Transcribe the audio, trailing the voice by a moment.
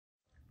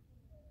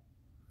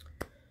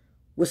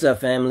What's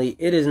up, family?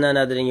 It is none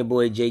other than your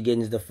boy Jay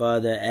Giddens, the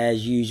father.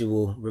 As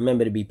usual,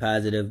 remember to be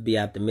positive, be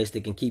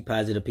optimistic, and keep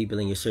positive people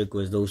in your circle,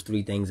 as those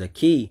three things are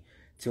key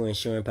to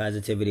ensuring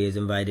positivity is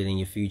invited in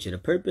your future. The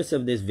purpose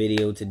of this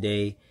video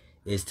today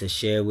is to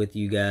share with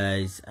you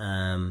guys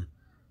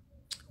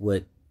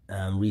what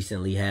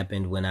recently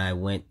happened when I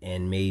went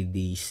and made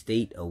the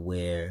state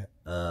aware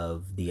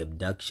of the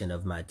abduction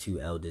of my two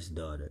eldest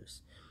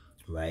daughters.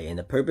 Right, and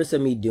the purpose of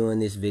me doing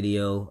this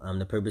video,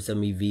 the purpose of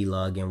me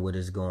vlogging what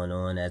is going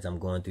on as I'm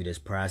going through this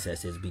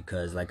process is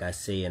because, like I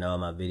say in all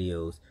my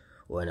videos,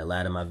 or in a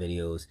lot of my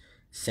videos,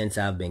 since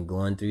I've been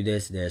going through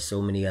this, there's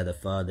so many other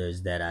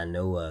fathers that I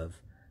know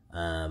of.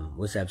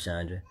 What's up,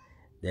 Chandra?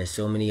 There's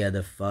so many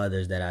other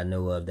fathers that I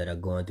know of that are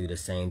going through the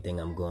same thing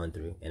I'm going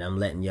through. And I'm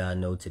letting y'all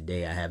know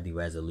today I have the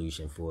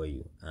resolution for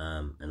you.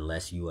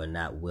 Unless you are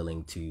not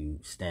willing to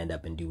stand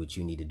up and do what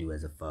you need to do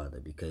as a father.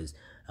 Because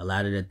a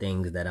lot of the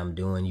things that I'm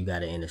doing, you got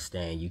to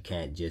understand, you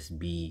can't just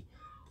be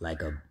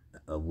like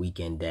a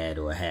weekend dad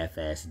or a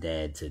half-assed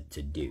dad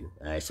to do.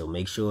 All right, so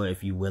make sure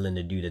if you're willing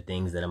to do the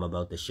things that I'm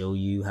about to show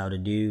you how to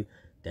do,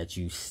 that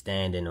you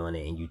standing on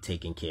it and you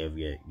taking care of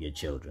your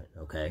children,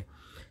 okay?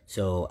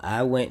 So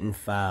I went and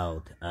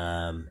filed,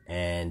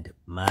 and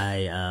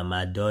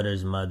my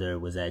daughter's mother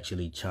was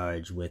actually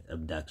charged with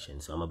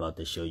abduction. So I'm about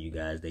to show you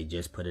guys. They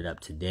just put it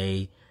up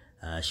today.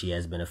 She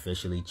has been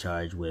officially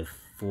charged with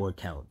 4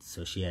 counts.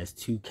 So she has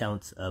 2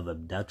 counts of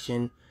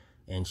abduction,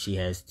 and she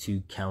has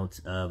 2 counts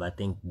of, I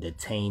think,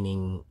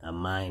 detaining a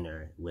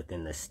minor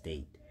within the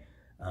state.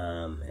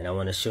 And I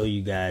want to show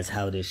you guys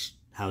how this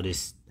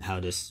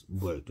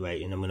worked,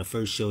 right? And I'm going to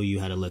first show you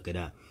how to look it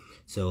up.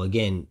 So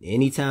again,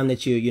 anytime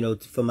that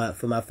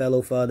for my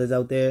fellow fathers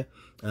out there,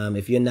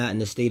 if you're not in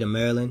the state of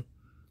Maryland,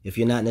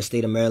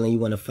 you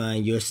want to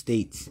find your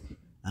state's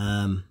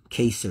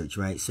case search,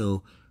 right?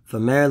 So for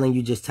Maryland,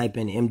 you just type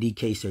in MD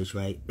case search,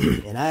 right?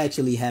 And I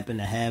actually happen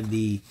to have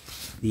the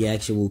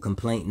actual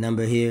complaint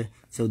number here.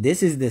 So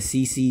this is the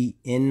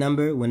CCN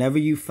number. Whenever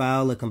you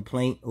file a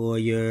complaint or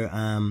you're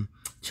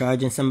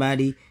charging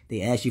somebody,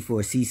 they ask you for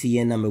a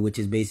CCN number, which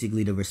is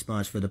basically the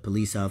response for the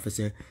police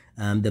officer.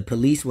 The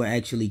police were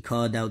actually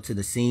called out to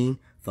the scene.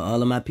 For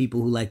all of my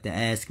people who like to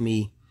ask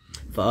me,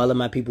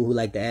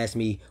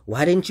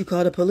 why didn't you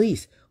call the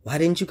police? Why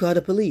didn't you call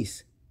the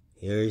police?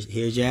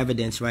 Here's your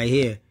evidence right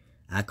here.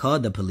 I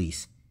called the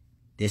police.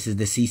 This is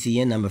the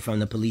CCN number from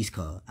the police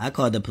call. I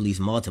called the police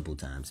multiple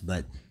times,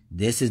 but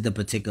this is the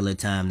particular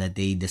time that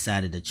they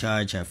decided to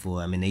charge her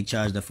for. I mean, they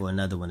charged her for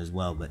another one as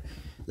well, but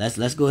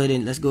let's go ahead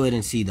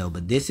and see though.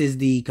 But this is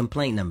the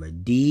complaint number,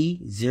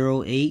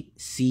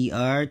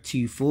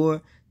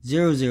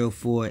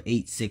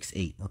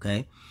 D08CR240048868.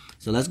 Okay,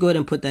 so let's go ahead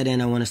and put that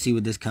in. I want to see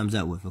what this comes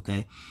up with.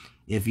 Okay,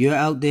 if you're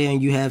out there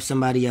and you have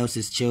somebody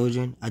else's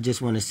children, I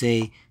just want to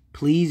say,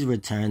 please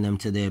return them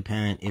to their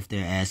parent if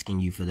they're asking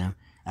you for them.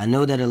 I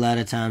know that a lot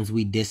of times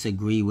we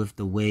disagree with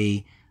the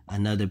way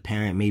another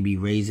parent may be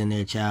raising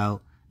their child.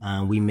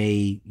 We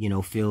may,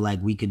 feel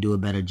like we could do a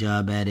better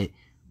job at it.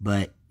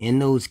 But in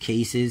those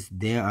cases,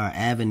 there are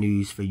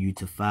avenues for you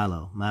to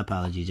follow. My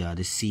apologies, y'all.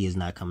 This C is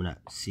not coming up.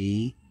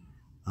 C.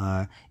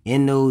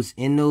 In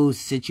those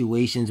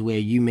situations where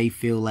you may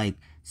feel like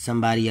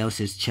somebody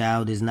else's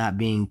child is not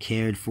being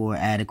cared for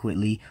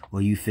adequately,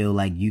 or you feel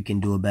like you can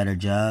do a better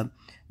job,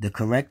 the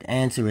correct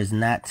answer is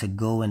not to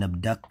go and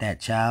abduct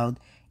that child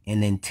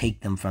and then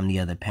take them from the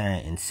other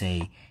parent and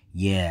say,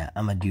 yeah,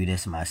 I'm going to do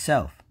this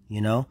myself.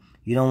 You don't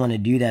want to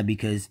do that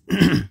because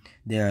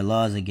there are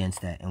laws against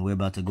that. And we're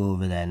about to go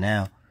over that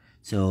now.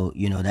 So,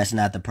 that's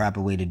not the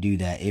proper way to do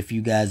that. If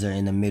you guys are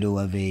in the middle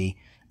of a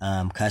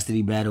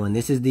custody battle, and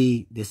this is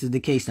the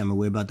case number,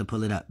 we're about to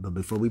pull it up. But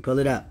before we pull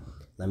it up,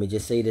 let me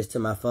just say this to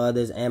my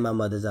fathers and my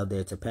mothers out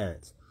there, to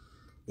parents.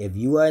 If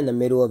you are in the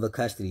middle of a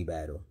custody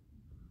battle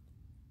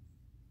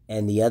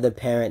and the other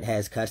parent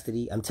has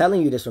custody, I'm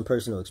telling you this from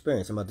personal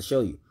experience. I'm about to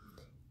show you.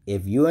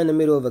 If you're in the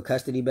middle of a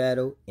custody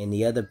battle and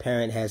the other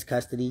parent has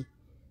custody,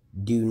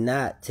 do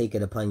not take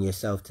it upon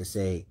yourself to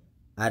say,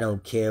 I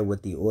don't care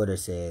what the order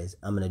says,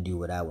 I'm going to do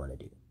what I want to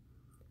do.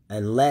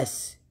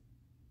 Unless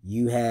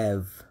you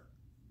have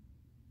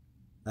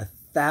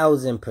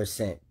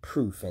 1,000%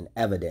 proof and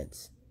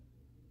evidence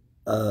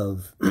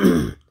of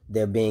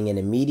there being an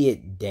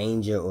immediate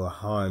danger or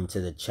harm to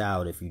the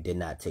child if you did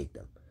not take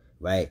them,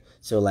 right?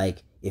 So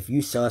like, if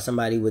you saw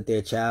somebody with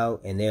their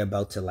child and they're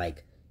about to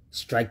like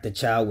strike the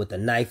child with a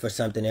knife or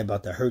something, they're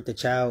about to hurt the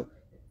child,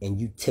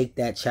 and you take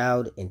that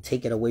child and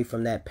take it away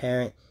from that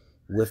parent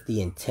with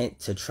the intent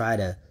to try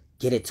to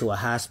get it to a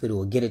hospital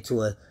or get it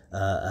to a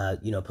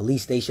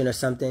police station or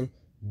something,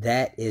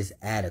 that is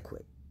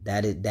adequate.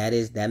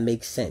 That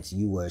makes sense.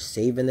 You were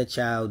saving the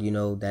child.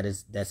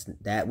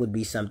 That would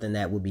be something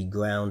that would be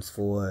grounds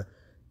for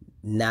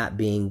not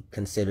being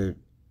considered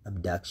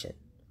abduction.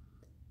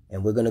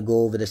 And we're going to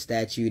go over the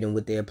statute and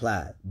what they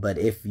apply. But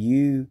if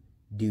you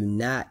do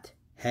not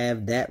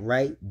have that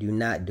right, do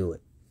not do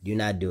it. Do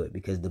not do it,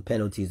 because the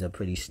penalties are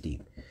pretty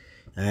steep.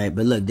 All right,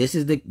 but look, this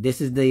is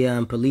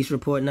the police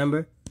report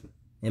number.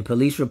 And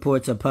police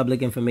reports are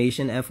public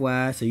information,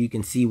 FYI, so you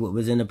can see what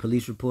was in the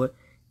police report.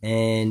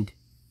 And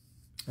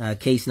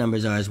case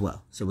numbers are as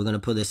well. So we're going to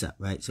pull this up,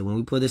 right? So when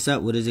we pull this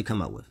up, what does it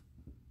come up with?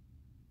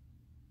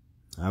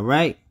 All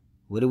right.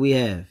 What do we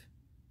have?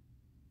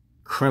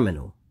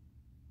 Criminal.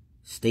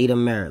 State of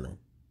Maryland.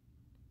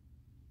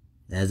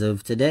 As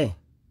of today.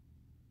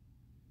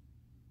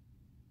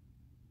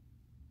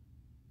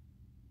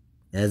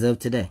 As of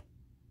today.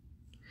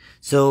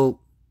 So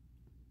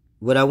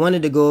what I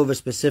wanted to go over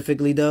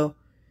specifically, though,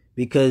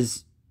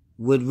 because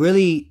what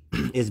really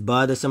is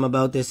bothersome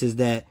about this is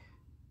that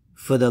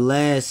for the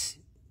last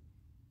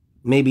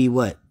maybe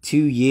 2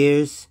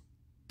 years,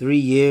 3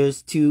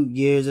 years, 2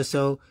 years or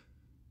so,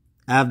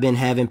 I've been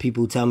having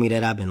people tell me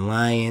that I've been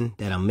lying,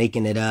 that I'm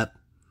making it up.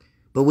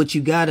 But what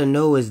you gotta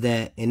know is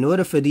that in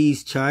order for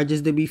these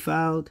charges to be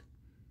filed,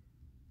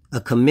 a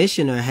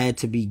commissioner had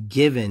to be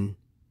given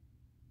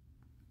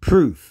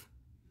proof.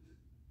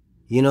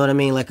 You know what I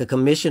mean? Like a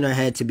commissioner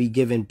had to be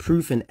given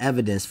proof and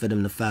evidence for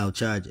them to file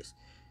charges.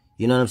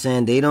 You know what I'm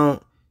saying? They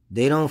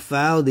don't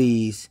file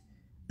these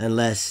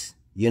unless,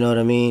 you know what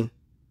I mean?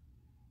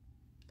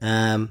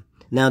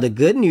 Now the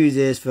good news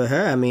is for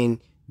her, I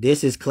mean,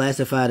 this is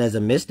classified as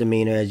a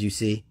misdemeanor, as you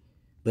see.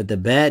 But the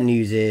bad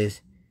news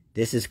is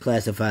this is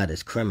classified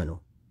as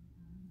criminal.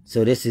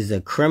 So this is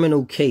a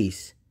criminal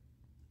case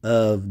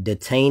of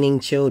detaining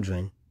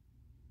children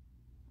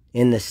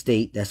in the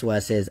state. That's why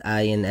it says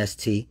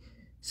INST.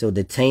 So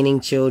detaining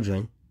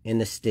children in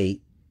the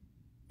state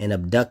and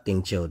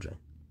abducting children.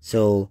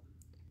 So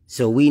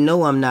we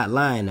know I'm not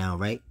lying now,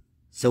 right?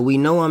 So we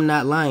know I'm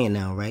not lying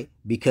now, right?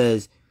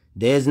 Because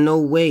there's no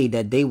way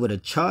that they would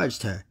have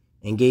charged her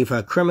and gave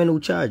her criminal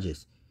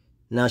charges.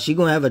 Now she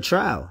gonna have a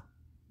trial.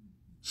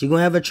 She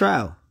gonna have a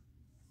trial.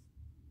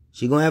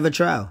 She gonna have a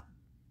trial.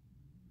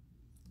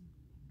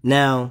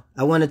 Now,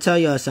 I want to tell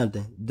y'all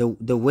something.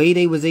 The way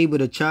they was able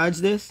to charge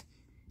this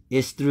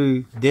is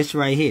through this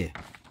right here.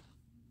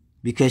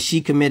 Because she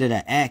committed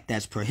an act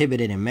that's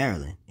prohibited in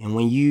Maryland. And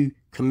when you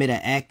commit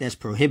an act that's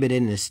prohibited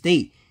in the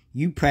state,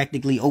 you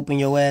practically open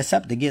your ass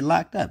up to get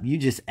locked up. You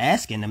just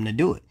asking them to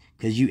do it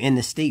because you in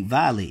the state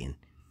violating,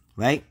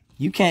 right?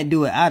 You can't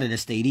do it out of the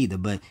state either.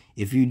 But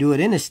if you do it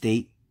in the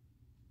state,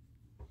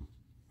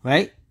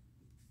 right?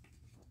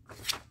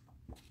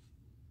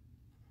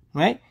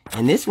 Right?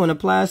 And this one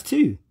applies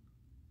too.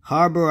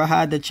 Harbor or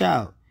hide the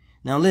child.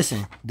 Now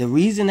listen, the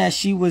reason that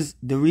she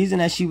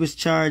was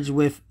charged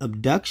with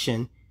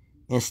abduction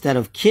instead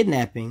of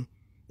kidnapping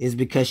is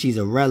because she's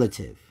a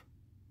relative.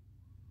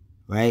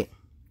 Right?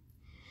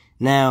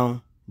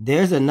 Now,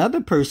 there's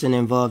another person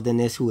involved in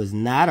this who is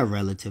not a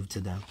relative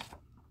to them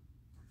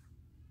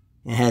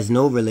and has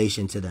no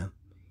relation to them.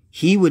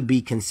 He would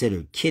be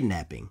considered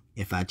kidnapping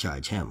if I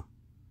charge him.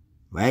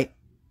 Right?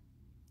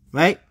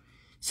 Right?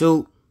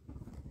 So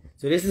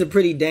this is a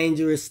pretty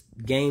dangerous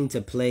game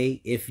to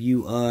play if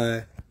you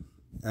are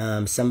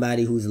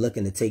somebody who's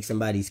looking to take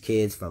somebody's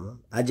kids from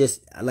them. I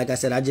just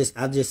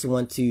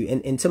want to,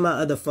 and to my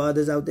other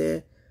fathers out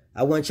there,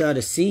 I want y'all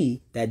to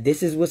see that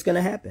this is what's going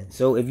to happen.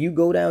 So if you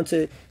go down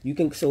to,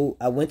 so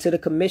I went to the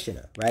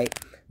commissioner, right?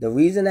 The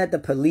reason that the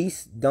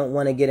police don't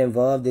want to get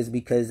involved is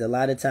because a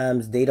lot of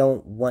times they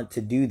don't want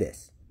to do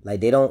this. Like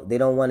they don't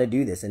want to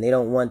do this, and they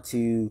don't want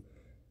to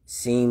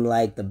seem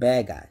like the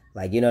bad guy.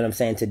 Like, you know what I'm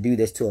saying? To do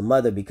this to a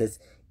mother, because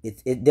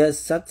it does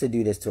suck to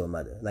do this to a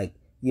mother. Like,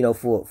 you know,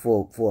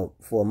 for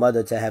a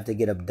mother to have to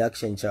get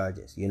abduction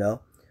charges, you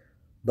know?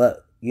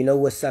 But you know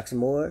what sucks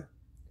more?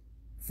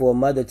 For a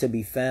mother to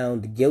be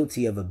found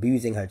guilty of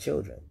abusing her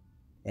children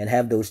and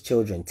have those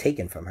children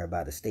taken from her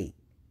by the state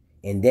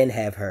and then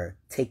have her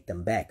take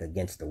them back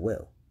against the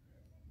will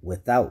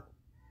without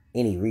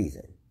any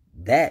reason.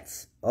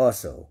 That's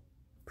also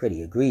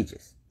pretty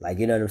egregious. Like,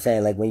 you know what I'm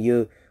saying? Like when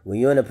you're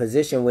in a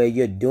position where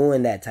you're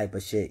doing that type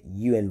of shit,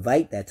 you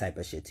invite that type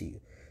of shit to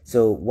you.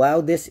 So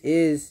while this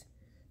is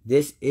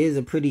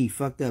a pretty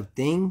fucked up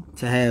thing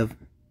to have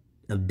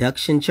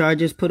abduction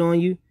charges put on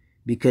you,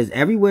 because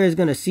everywhere is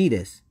going to see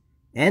this.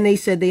 And they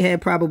said they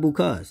had probable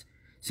cause.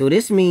 So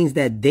this means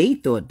that they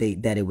thought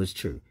that it was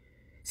true.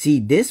 See,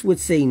 this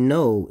would say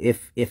no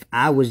if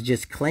I was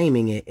just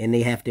claiming it and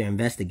they have to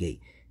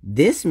investigate.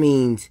 This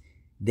means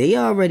they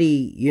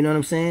already, you know what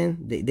I'm saying?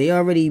 They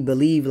already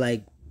believe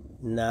like,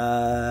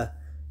 nah,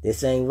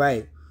 this ain't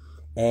right.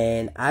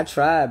 And I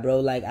tried, bro.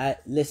 Like, I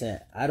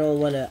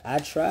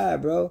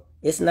tried, bro.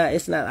 It's not,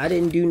 I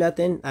didn't do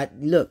nothing.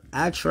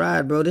 I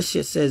tried, bro. This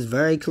shit says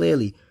very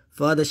clearly,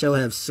 father shall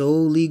have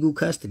sole legal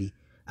custody.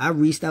 I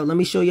reached out. Let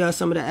me show y'all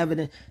some of the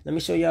evidence. Let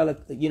me show y'all,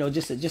 you know,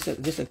 just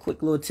a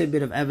quick little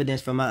tidbit of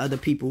evidence from my other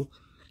people,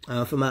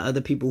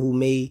 who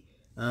may,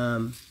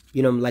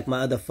 you know, like my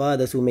other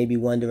fathers who may be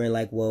wondering,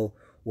 like, well,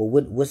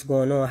 what's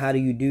going on? How do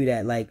you do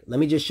that? Like, let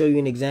me just show you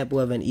an example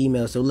of an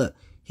email. So look,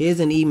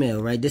 here's an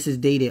email, right? This is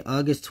dated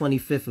August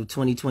 25th of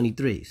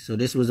 2023. So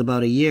this was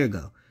about a year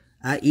ago.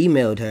 I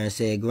emailed her and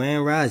said,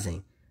 Grand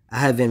Rising, I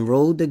have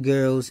enrolled the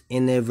girls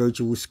in their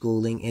virtual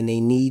schooling and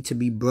they need to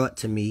be brought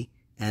to me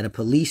at a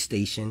police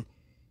station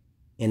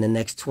in the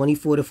next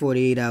 24 to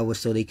 48 hours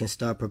so they can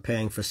start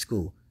preparing for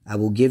school. I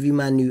will give you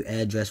my new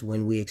address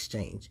when we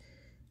exchange.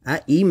 I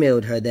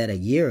emailed her that a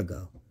year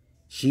ago.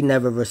 She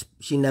never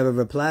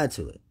replied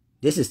to it.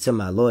 This is to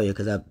my lawyer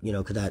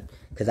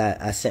because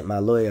I sent my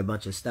lawyer a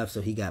bunch of stuff so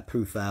he got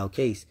proof for our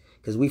case,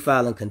 because we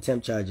filing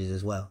contempt charges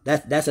as well.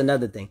 That's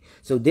another thing.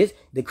 So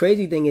the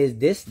crazy thing is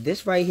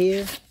this right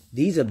here,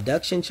 these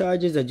abduction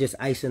charges are just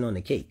icing on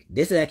the cake.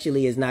 This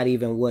actually is not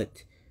even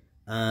what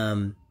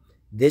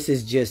this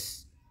is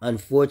just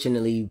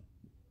unfortunately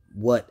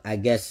what I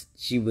guess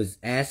she was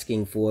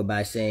asking for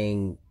by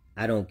saying,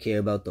 I don't care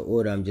about the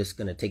order, I'm just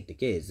going to take the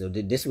kids. So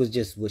this was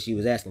just what she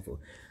was asking for.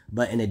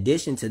 But in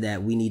addition to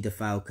that, we need to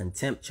file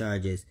contempt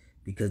charges,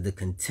 because the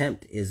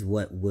contempt is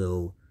what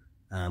will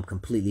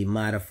completely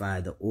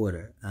modify the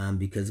order.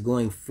 Because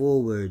going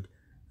forward,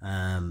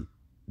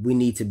 we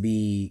need to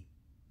be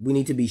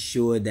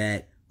sure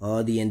that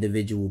all the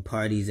individual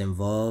parties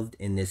involved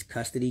in this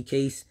custody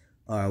case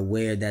are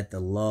aware that the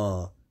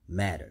law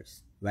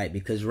matters, right?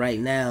 Because right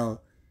now,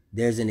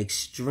 there's an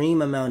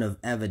extreme amount of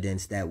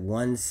evidence that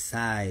one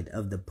side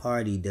of the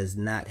party does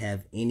not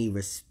have any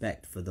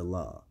respect for the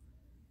law.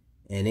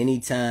 And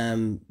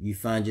anytime you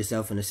find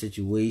yourself in a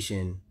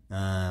situation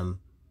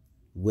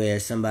where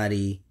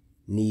somebody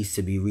needs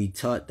to be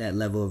retaught that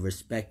level of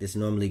respect, it's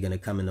normally going to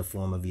come in the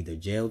form of either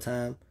jail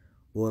time,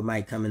 or it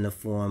might come in the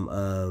form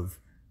of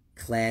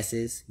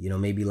classes,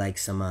 maybe like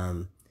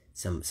some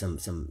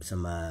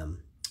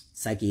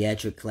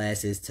psychiatric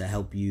classes to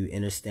help you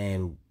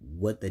understand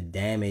what the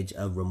damage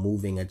of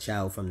removing a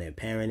child from their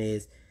parent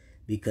is,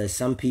 because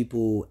some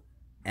people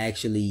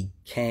actually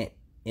can't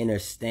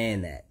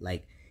understand that,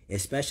 like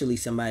especially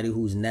somebody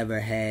who's never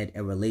had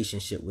a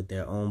relationship with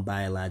their own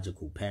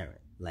biological parent,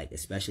 like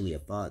especially a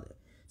father.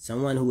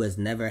 Someone who has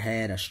never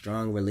had a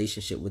strong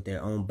relationship with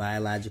their own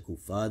biological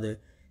father,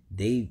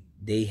 they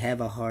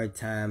have a hard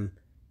time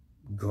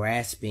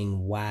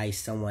grasping why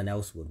someone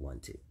else would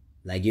want to.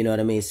 Like, you know what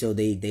I mean? So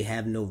they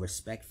have no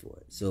respect for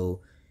it.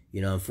 So,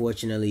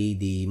 unfortunately,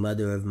 the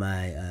mother of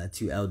my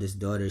two eldest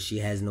daughters, she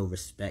has no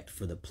respect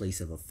for the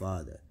place of a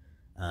father.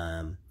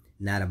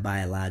 Not a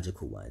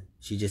biological one.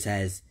 She just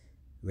has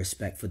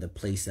respect for the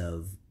place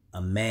of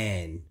a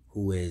man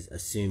who is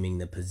assuming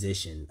the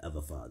position of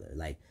a father.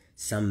 Like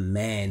some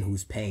man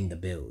who's paying the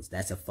bills.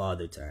 That's a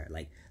father to her.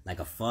 Like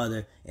a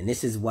father. And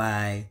this is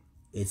why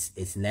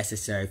it's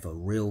necessary for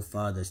real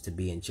fathers to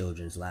be in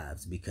children's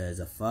lives, because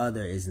a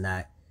father is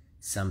not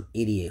some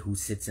idiot who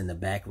sits in the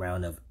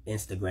background of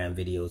Instagram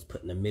videos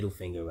putting the middle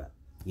finger up,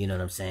 you know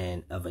what I'm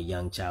saying, of a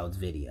young child's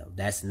video.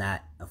 That's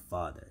not a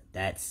father.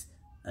 That's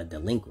a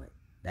delinquent.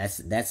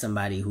 That's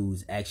somebody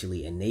who's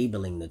actually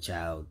enabling the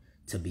child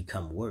to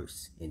become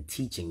worse and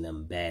teaching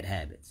them bad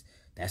habits.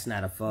 That's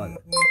not a father.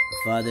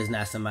 A father is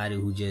not somebody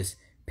who just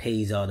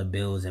pays all the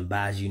bills and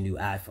buys you new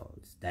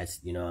iPhones. That's,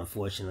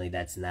 unfortunately,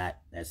 that's not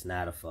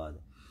a father.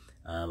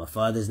 A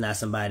father is not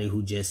somebody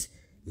who just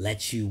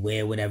lets you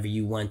wear whatever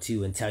you want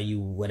to and tell you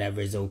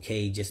whatever is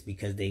okay just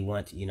because they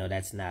want to.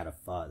 That's not a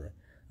father.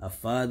 A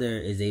father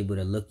is able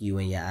to look you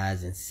in your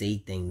eyes and say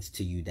things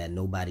to you that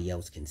nobody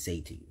else can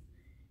say to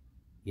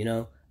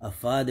you. A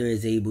father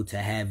is able to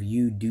have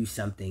you do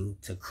something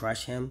to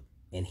crush him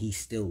and he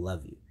still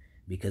love you,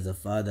 because a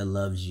father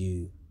loves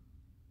you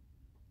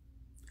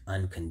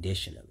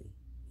unconditionally.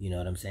 You know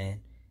what I'm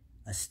saying?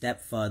 A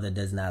stepfather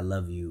does not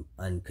love you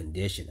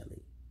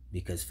unconditionally,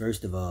 because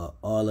first of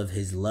all of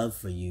his love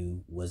for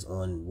you was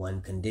on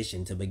one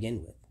condition to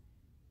begin with: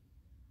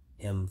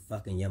 him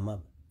fucking your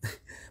mother.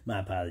 My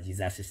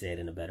apologies, I should say it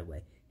in a better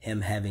way.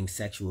 Him having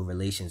sexual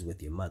relations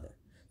with your mother.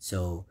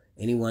 So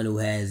anyone who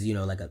has,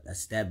 like a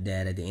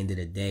stepdad, at the end of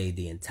the day,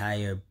 the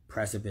entire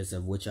precipice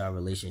of which our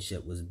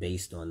relationship was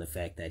based on the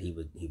fact that he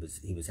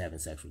was having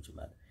sex with your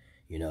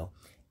mother.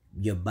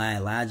 Your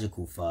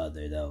biological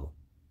father, though,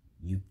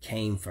 you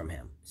came from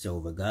him. So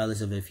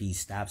regardless of if he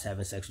stops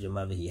having sex with your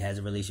mother, he has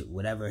a relationship,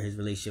 whatever his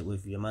relationship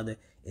with your mother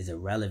is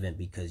irrelevant,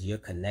 because your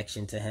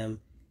connection to him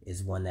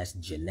is one that's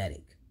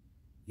genetic.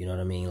 You know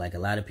what I mean? Like, a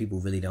lot of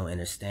people really don't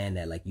understand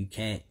that. Like,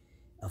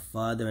 a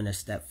father and a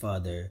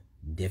stepfather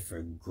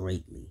differ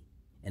greatly.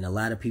 And a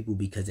lot of people,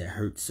 because it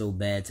hurts so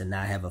bad to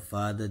not have a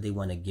father, they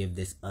want to give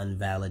this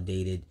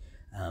unvalidated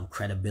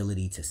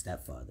credibility to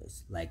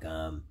stepfathers. Like,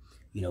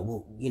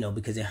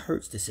 because it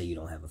hurts to say you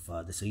don't have a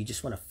father. So you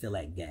just want to fill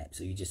that gap.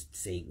 So you just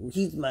say, well,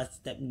 he's my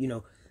step,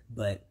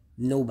 but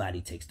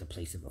nobody takes the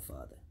place of a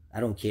father. I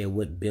don't care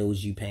what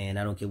bills you paying.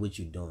 I don't care what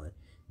you're doing,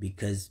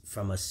 because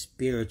from a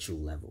spiritual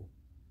level,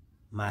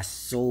 my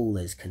soul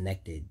is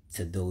connected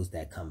to those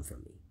that come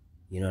from me.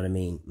 You know what I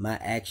mean? My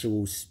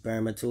actual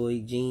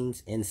spermatoid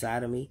genes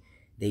inside of me,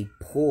 they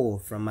pull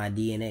from my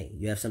DNA.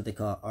 You have something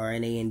called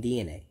RNA and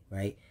DNA,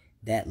 right?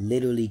 That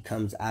literally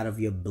comes out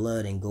of your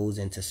blood and goes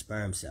into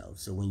sperm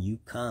cells. So when you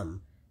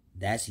come,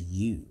 that's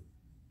you.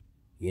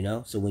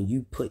 So when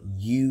you put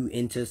you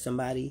into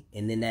somebody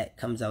and then that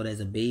comes out as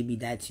a baby,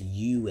 that's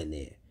you in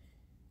there.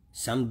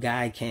 Some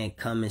guy can't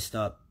come and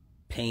start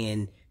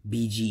paying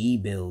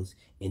BGE bills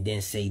and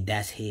then say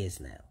that's his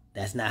now.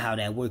 That's not how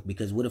that works,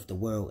 because what if the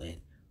world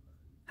ends?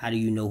 How do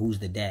you know who's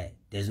the dad?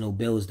 There's no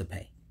bills to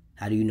pay.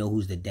 How do you know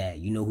who's the dad?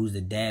 You know who's the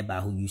dad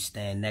by who you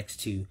stand next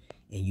to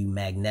and you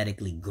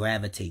magnetically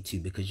gravitate to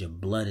because your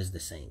blood is the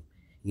same.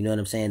 You know what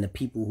I'm saying? The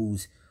people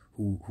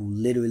who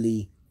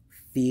literally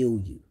feel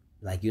you.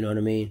 Like, you know what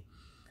I mean?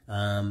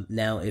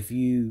 Now, if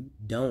you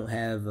don't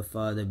have a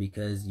father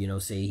because,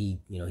 say he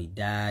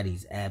died,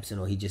 he's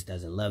absent, or he just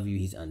doesn't love you,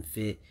 he's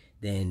unfit,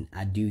 then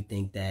I do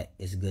think that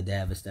it's good to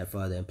have a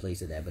stepfather in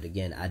place of that. But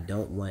again, I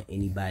don't want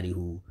any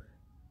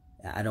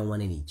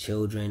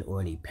children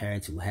or any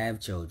parents who have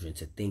children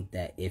to think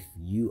that if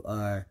you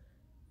are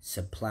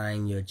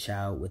supplying your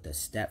child with a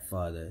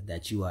stepfather,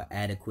 that you are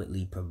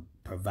adequately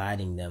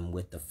providing them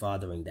with the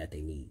fathering that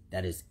they need.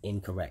 That is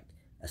incorrect.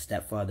 A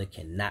stepfather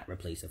cannot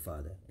replace a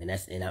father. And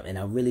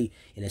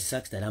it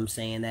sucks that I'm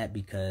saying that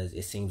because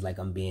it seems like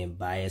I'm being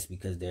biased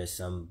because there's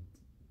some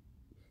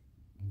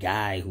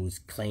guy who's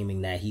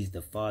claiming that he's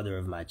the father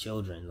of my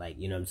children, like,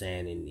 you know what I'm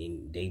saying,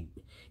 and they,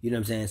 you know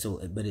what I'm saying, so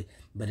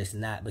but it's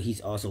not, but he's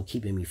also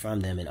keeping me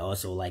from them and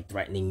also like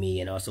threatening me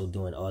and also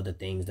doing all the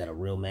things that a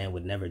real man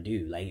would never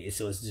do, like,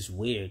 so it's just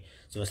weird.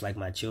 So it's like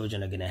my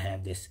children are gonna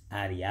have this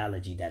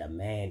ideology that a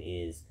man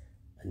is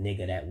a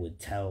nigga that would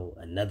tell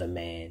another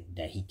man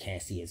that he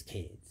can't see his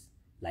kids.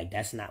 Like,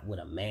 that's not what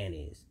a man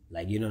is,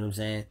 like, you know what I'm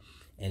saying.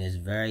 And it's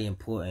very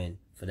important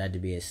for that to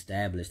be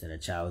established in a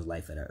child's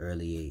life at an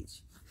early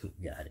age.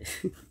 Got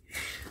it.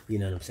 You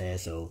know what I'm saying?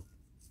 So,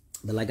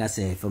 but like I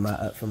said, for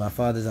my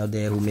fathers out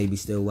there who may be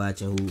still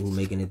watching, who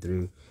making it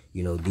through,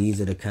 these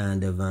are the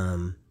kind of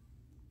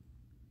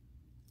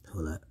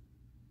hold up.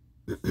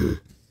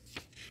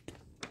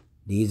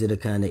 These are the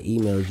kind of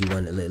emails you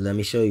want. Let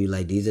me show you.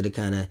 Like, these are the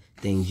kind of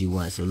things you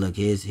want. So look,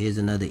 here's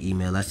another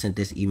email. I sent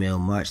this email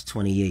March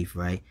 28th,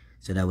 right?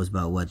 So that was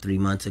about what, 3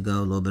 months ago,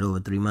 a little bit over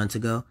 3 months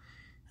ago.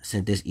 I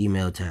sent this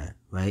email to her,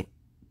 right?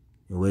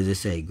 And what does it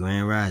say?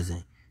 Grand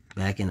Rising.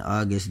 Back in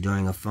August,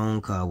 during a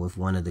phone call with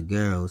one of the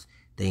girls,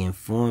 they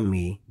informed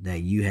me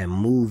that you had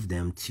moved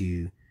them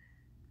to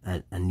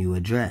a new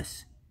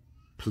address.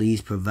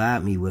 Please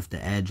provide me with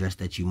the address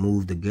that you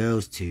moved the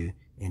girls to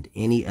and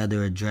any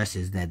other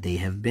addresses that they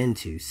have been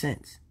to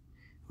since.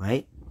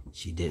 Right?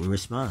 She didn't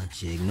respond.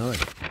 She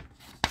ignored it.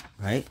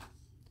 Right?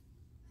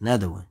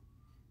 Another one.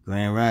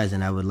 Grand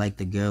Rising, I would like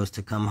the girls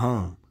to come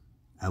home.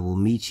 I will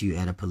meet you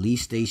at a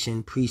police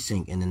station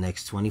precinct in the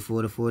next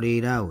 24 to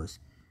 48 hours.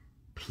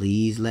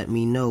 Please let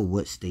me know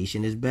what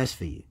station is best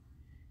for you.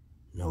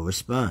 No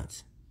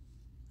response.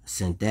 I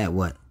sent that,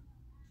 what,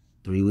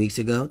 3 weeks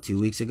ago? 2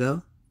 weeks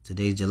ago?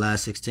 Today's July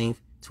 16th.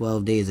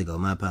 12 days ago.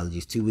 My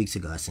apologies. 2 weeks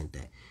ago I sent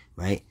that,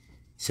 right?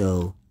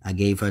 So I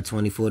gave her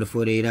 24 to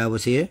 48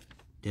 hours here.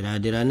 Did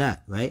I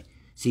not, right?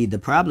 See, the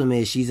problem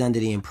is she's under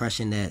the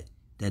impression that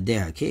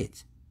they're her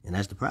kids. And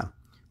that's the problem.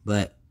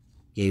 But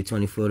gave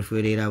 24 to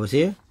 48 hours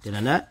here. Did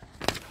I not?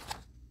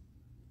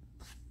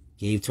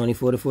 Gave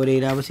 24 to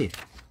 48 hours here.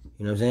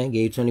 You know what I'm saying?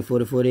 Gave 24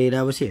 to 48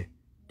 hours here.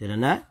 Did I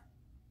not?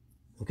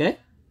 Okay?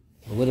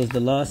 Well, what does the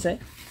law say?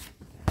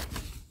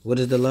 What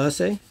does the law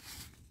say?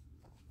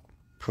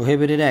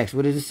 Prohibited acts.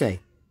 What does it say?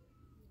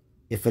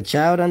 If a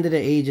child under the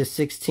age of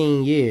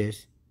 16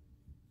 years,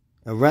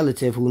 a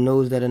relative who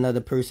knows that another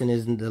person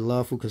is the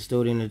lawful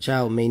custodian of the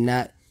child may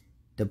not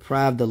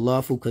deprive the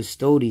lawful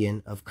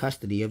custodian of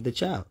custody of the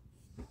child.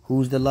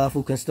 Who's the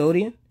lawful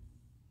custodian?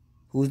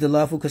 Who's the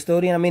lawful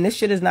custodian? I mean, this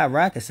shit is not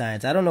rocket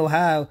science. I don't know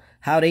how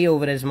they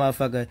over this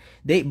motherfucker.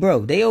 They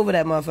over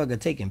that motherfucker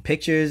taking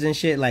pictures and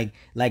shit like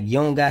you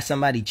don't got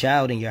somebody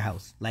child in your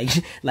house. Like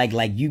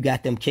you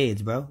got them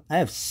kids, bro. I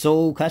have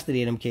sole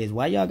custody of them kids.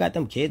 Why y'all got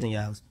them kids in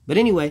your house? But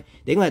anyway,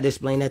 they're gonna have to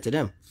explain that to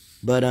them.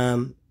 But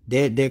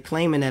they're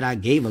claiming that I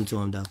gave them to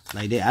them though.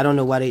 Like I don't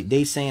know why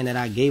they saying that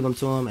I gave them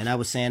to them and I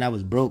was saying I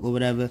was broke or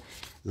whatever.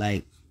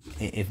 Like,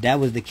 if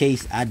that was the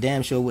case, I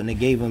damn sure wouldn't have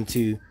gave them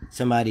to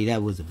somebody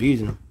that was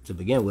abusing them to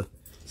begin with.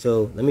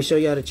 So let me show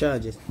y'all the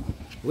charges.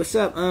 What's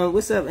up,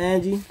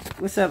 Angie?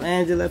 What's up,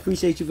 Angela?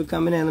 Appreciate you for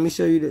coming in. Let me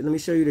show you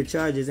the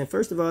charges. And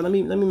first of all, let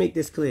me make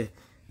this clear.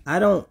 I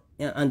don't,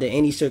 under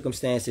any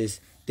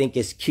circumstances, think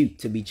it's cute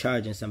to be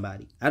charging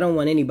somebody. I don't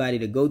want anybody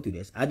to go through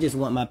this. I just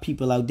want my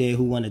people out there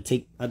who want to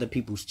take other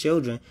people's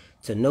children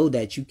to know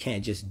that you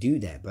can't just do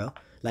that, bro.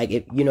 Like,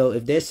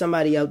 if there's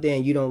somebody out there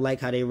and you don't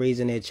like how they're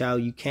raising their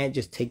child, you can't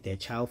just take their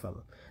child from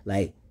them.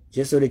 Like,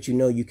 just so that you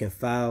know, you can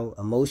file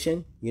a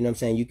motion. You know what I'm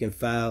saying? You can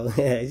file.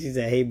 She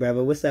said, hey,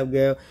 brother, what's up,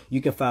 girl?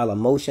 You can file a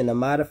motion to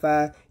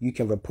modify. You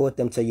can report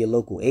them to your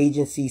local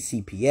agency,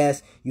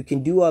 CPS. You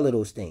can do all of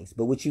those things.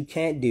 But what you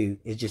can't do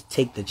is just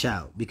take the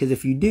child. Because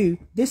if you do,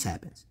 this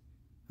happens.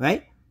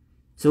 Right?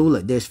 So,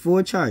 look, there's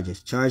 4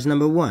 charges. Charge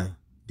number 1,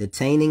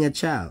 detaining a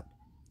child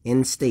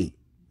in state.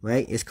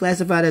 Right? It's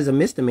classified as a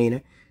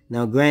misdemeanor.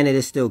 Now, granted,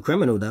 it's still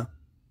criminal, though.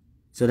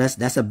 So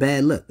that's a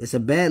bad look. It's a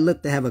bad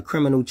look to have a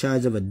criminal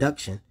charge of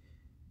abduction.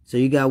 So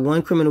you got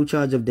 1 criminal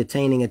charge of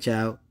detaining a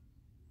child.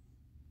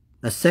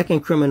 A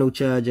second criminal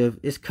charge of,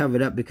 it's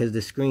covered up because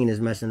the screen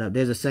is messing up.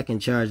 There's a second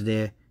charge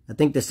there. I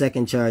think the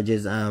second charge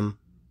is,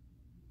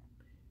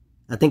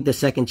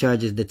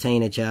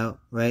 detain a child,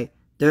 right?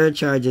 Third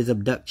charge is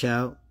abduct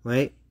child,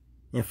 right?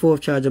 And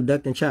 4th charge,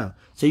 abducting child.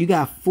 So you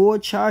got 4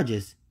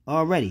 charges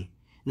already.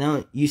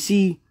 Now, you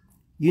see,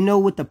 you know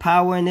what the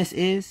power in this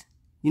is?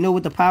 You know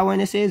what the power in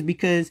this is?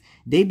 Because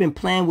they've been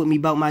playing with me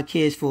about my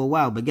kids for a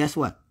while. But guess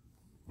what?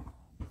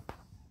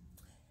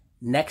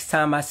 Next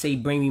time I say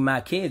bring me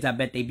my kids, I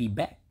bet they be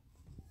back.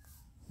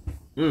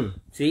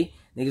 See?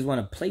 Niggas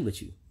want to play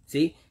with you.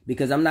 See?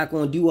 Because I'm not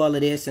going to do all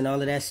of this and all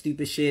of that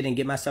stupid shit and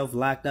get myself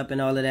locked up and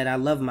all of that. I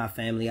love my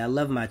family. I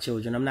love my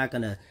children. I'm not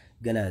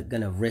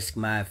gonna risk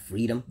my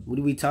freedom. What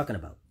are we talking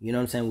about? You know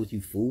what I'm saying? With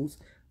you fools.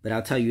 But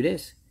I'll tell you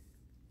this.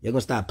 You're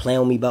gonna stop playing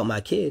with me about my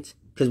kids.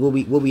 Because what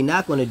we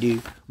not gonna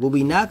do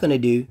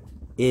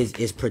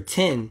is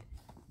pretend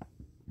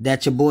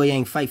that your boy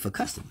ain't fight for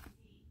custody.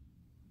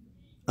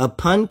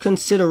 Upon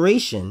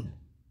consideration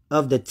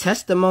of the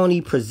testimony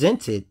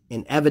presented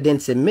and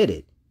evidence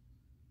admitted,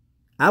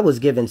 I was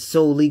given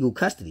sole legal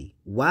custody.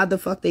 Why the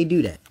fuck they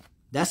do that?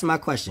 That's my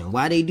question.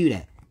 Why they do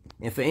that?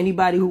 And for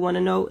anybody who want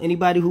to know,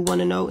 anybody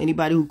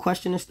who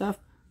question this stuff,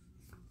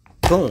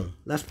 boom,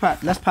 let's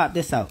pop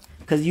this out.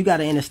 Because you got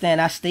to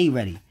understand, I stay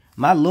ready.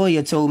 My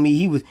lawyer told me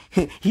he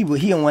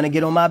don't want to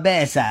get on my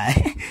bad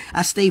side.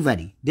 I stay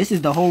ready. This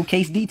is the whole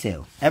case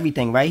detail.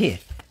 Everything right here.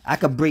 I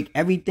could break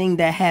everything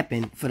that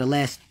happened for the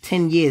last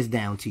 10 years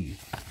down to you.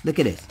 Look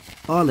at this.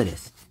 All of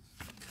this.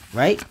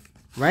 Right?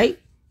 Right?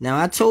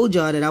 Now, I told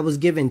y'all that I was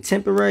given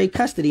temporary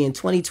custody in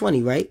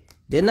 2020, right?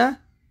 Didn't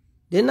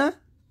I?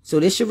 So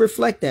this should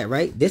reflect that,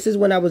 right? This is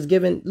when I was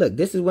given, look,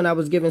 this is when I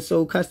was given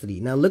sole custody.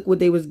 Now, look what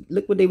they was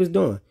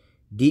doing.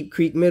 Deep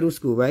Creek Middle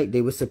School, right?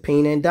 They were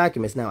subpoenaing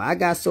documents. Now, I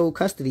got sole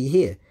custody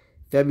here,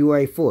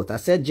 February 4th. I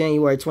said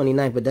January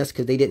 29th, but that's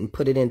because they didn't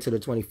put it into the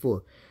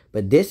 24th.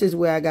 But this is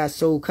where I got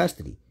sole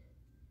custody.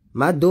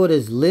 My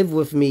daughters live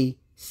with me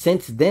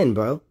since then,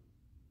 bro.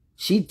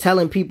 She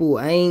telling people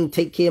I ain't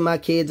take care of my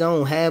kids, I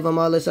don't have them,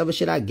 all this other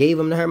shit. I gave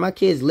them to her. My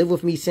kids live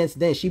with me since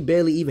then. She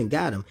barely even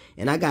got them.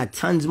 And I got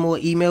tons more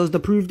emails to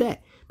prove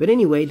that. But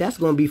anyway, that's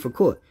going to be for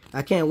court.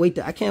 I can't wait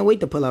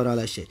to pull out all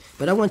that shit.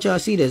 But I want y'all to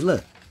see this.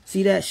 Look.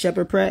 See that?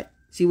 Shepard Pratt?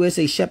 See where it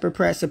says Shepard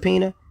Pratt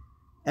subpoena?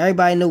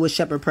 Everybody know what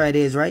Shepard Pratt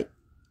is, right?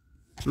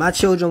 My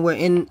children were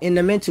in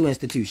the mental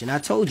institution. I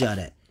told y'all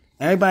that.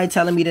 Everybody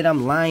telling me that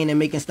I'm lying and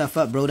making stuff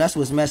up, bro. That's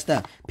what's messed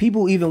up.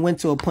 People even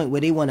went to a point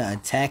where they want to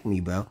attack me,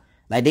 bro.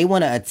 Like, they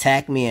want to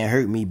attack me and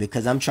hurt me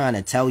because I'm trying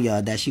to tell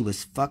y'all that she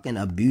was fucking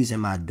abusing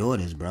my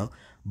daughters, bro.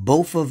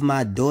 Both of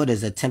my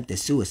daughters attempted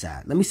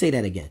suicide. Let me say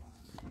that again.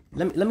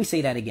 Let me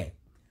say that again.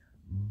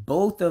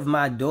 Both of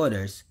my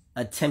daughters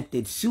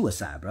attempted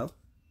suicide, bro.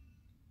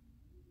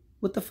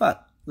 What the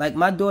fuck? Like,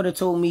 my daughter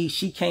told me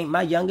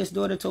my youngest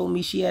daughter told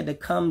me she had to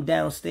come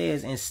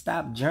downstairs and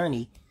stop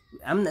Journey.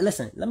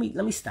 Listen, let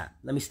me stop.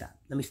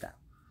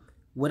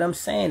 What I'm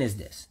saying is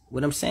this.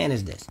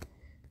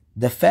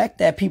 The fact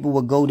that people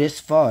would go this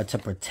far to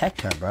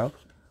protect her, bro.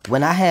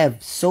 When I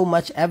have so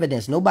much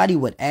evidence, nobody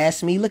would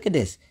ask me. Look at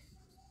this.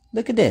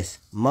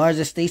 Mars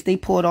Estates, they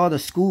pulled all the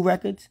school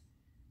records,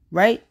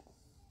 right?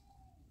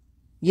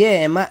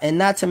 Yeah, and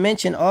not to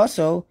mention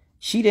also,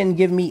 she didn't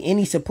give me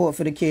any support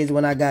for the kids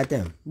when I got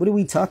them. What are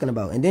we talking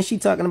about? And then she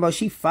talking about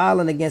she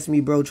filing against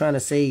me, bro, trying to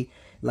say,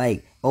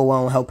 like, oh,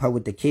 I don't help her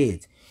with the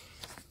kids.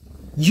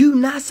 You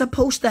not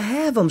supposed to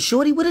have them,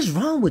 shorty. What is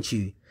wrong with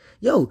you?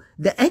 Yo,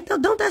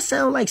 don't that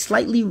sound like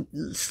slightly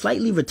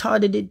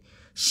retarded?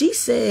 She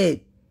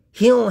said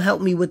he don't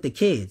help me with the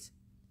kids.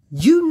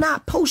 You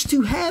not supposed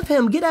to have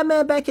him. Get that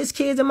man back his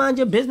kids and mind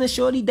your business,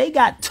 shorty. They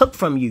got took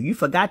from you. You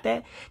forgot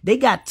that? They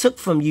got took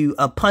from you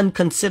upon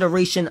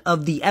consideration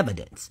of the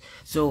evidence.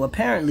 So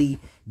apparently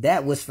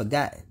that was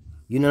forgotten.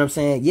 You know what I'm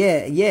saying? Yeah,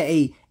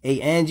 hey,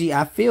 Angie,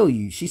 I feel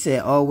you. She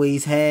said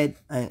always had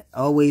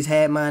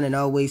mine and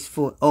always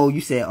fought. Oh, you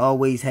said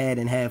always had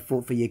and have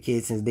fought for your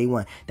kids since day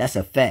one. That's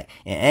a fact.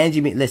 And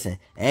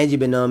Angie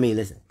been knowing me.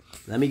 Listen,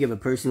 let me give a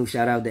personal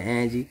shout out to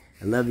Angie.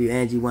 I love you,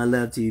 Angie. One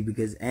love to you,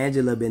 because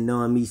Angela been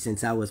knowing me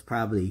since I was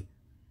probably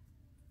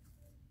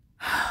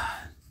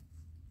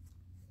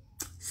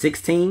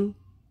 16.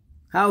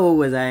 How old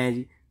was I,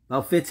 Angie?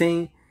 About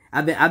 15.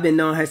 I've been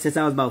knowing her since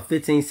I was about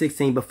 15,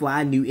 16, before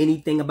I knew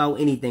anything about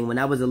anything. When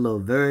I was a little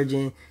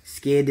virgin,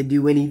 scared to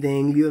do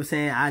anything, you know what I'm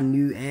saying? I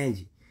knew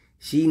Angie.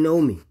 She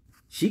know me.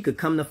 She could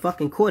come to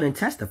fucking court and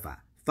testify.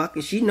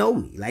 Fucking, she know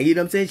me. Like, you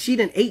know what I'm saying?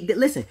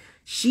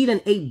 She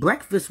done ate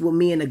breakfast with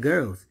me and the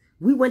girls.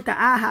 We went to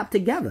IHOP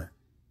together.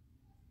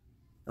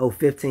 Oh,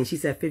 15. She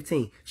said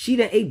 15. She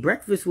done ate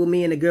breakfast with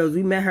me and the girls.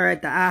 We met her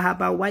at the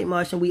IHOP out White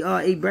Marsh and we all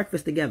ate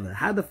breakfast together.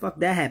 How the fuck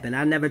that happened?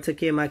 I never took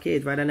care of my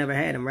kids, right? I never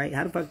had them, right?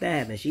 How the fuck that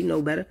happened? She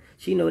know better.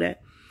 She know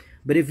that.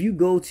 But if you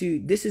go to,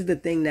 this is the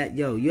thing that,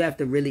 yo, you have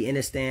to really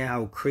understand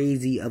how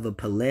crazy of a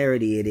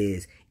polarity it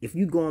is. If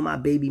you go on my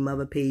baby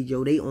mother page,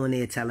 yo, they on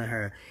there telling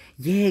her,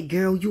 yeah,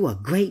 girl, you a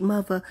great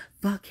mother.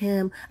 Fuck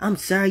him. I'm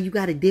sorry you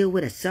got to deal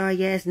with a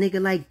sorry ass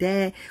nigga like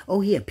that.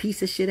 Oh, he a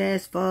piece of shit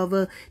ass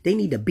father. They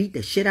need to beat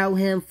the shit out of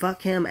him.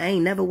 Fuck him. I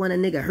ain't never want a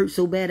nigga hurt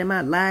so bad in my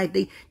life.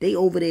 They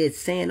over there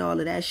saying all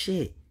of that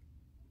shit.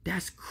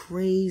 That's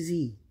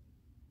crazy.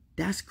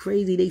 That's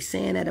crazy. They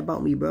saying that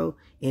about me, bro.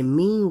 And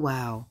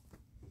meanwhile,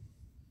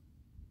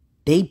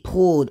 They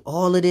pulled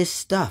all of this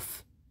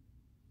stuff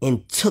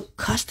and took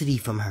custody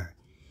from her.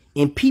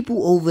 And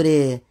people over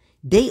there,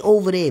 they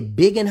over there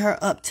bigging her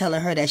up,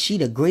 telling her that she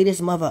the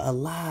greatest mother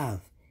alive.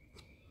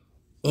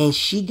 And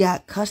she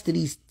got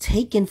custody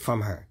taken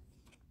from her.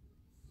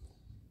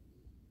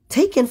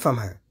 Taken from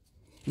her.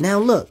 Now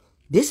look,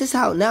 this is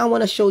how, now I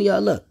want to show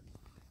y'all, look.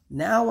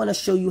 Now I want to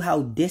show you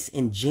how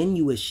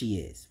disingenuous she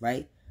is,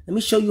 right? Let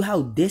me show you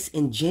how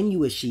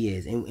disingenuous she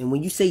is. And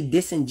when you say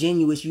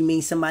disingenuous, you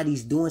mean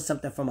somebody's doing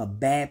something from a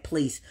bad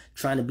place,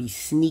 trying to be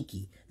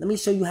sneaky. Let me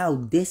show you how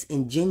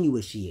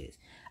disingenuous she is.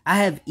 I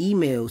have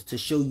emails to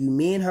show you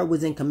me and her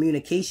was in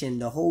communication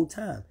the whole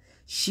time.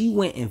 She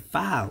went and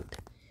filed.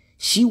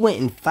 She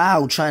went and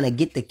filed trying to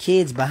get the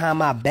kids behind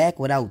my back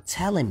without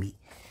telling me.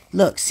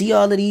 Look, see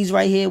all of these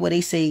right here where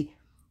they say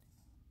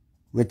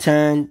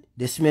return,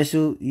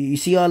 dismissal. You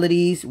see all of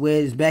these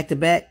where it's back to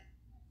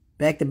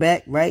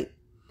back, right?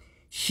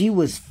 She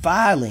was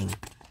filing,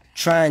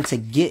 trying to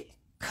get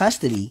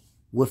custody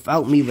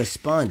without me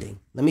responding.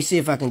 Let me see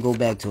if I can go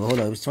back to it. Hold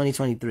on, it was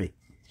 2023. Let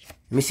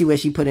me see where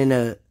she put in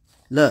the,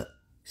 look,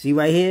 see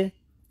right here?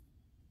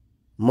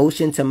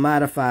 Motion to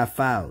modify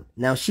filed.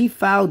 Now, she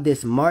filed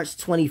this March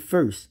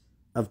 21st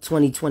of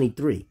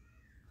 2023.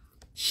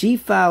 She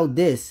filed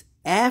this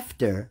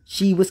after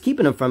she was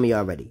keeping them from me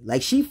already.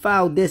 Like, she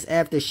filed this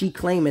after she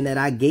claiming that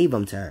I gave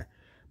them to her.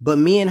 But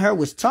me and her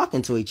was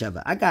talking to each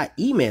other. I got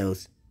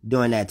emails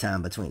during that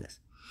time between us.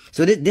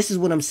 So this is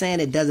what I'm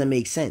saying. It doesn't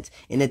make sense.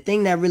 And the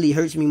thing that really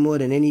hurts me more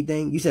than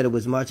anything, you said it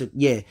was March.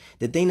 Yeah.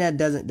 The thing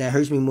that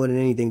hurts me more than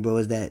anything, bro,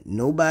 is that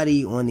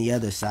nobody on the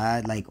other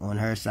side, like on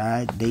her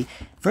side,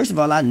 first of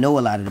all, I know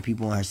a lot of the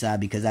people on her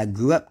side because I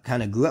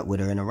kind of grew up with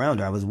her and around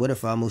her. I was with her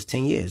for almost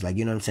 10 years. Like,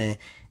 you know what I'm saying?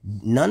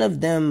 None of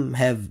them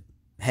have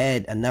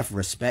had enough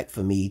respect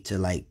for me to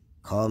like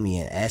call me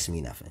and ask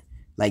me nothing.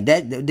 Like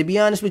that, to be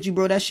honest with you,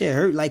 bro, that shit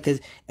hurt. Like,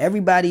 cause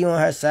everybody on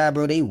her side,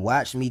 bro, they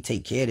watched me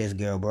take care of this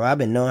girl, bro. I've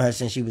been knowing her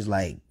since she was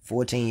like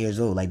 14 years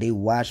old. Like, they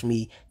watched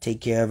me take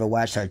care of her,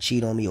 watched her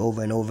cheat on me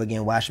over and over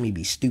again, watched me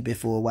be stupid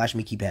for her, watched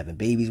me keep having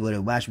babies with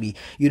her, watched me,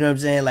 you know what I'm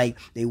saying? Like,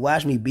 they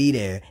watched me be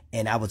there,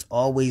 and I was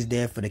always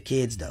there for the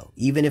kids, though.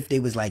 Even if they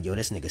was like, yo,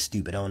 this nigga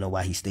stupid, I don't know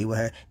why he stayed with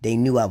her. They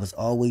knew I was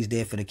always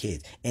there for the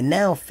kids. And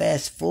now,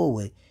 fast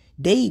forward,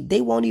 they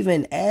won't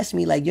even ask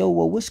me like, yo,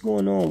 well, what's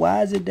going on?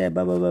 Why is it that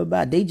blah, blah, blah,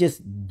 blah? They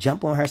just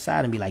jump on her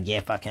side and be like, yeah,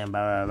 fuck him, blah,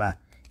 blah, blah,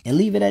 and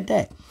leave it at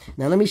that.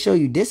 Now, let me show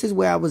you. This is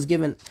where I was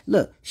given,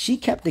 look, she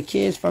kept the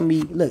kids from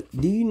me. Look,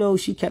 do you know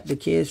she kept the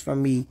kids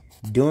from me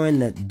during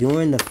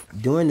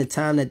the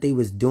time that they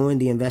was doing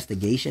the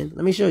investigation?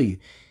 Let me show you.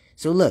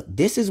 So look,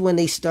 this is when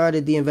they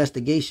started the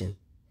investigation.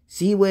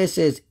 See where it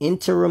says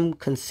interim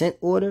consent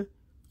order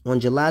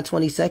on July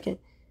 22nd?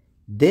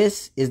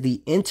 This is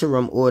the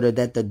interim order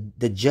that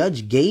the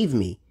judge gave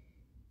me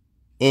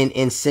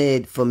and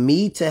said for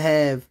me to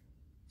have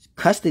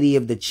custody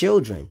of the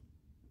children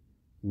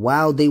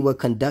while they were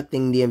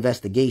conducting the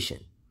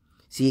investigation.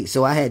 See,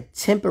 so I had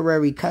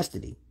temporary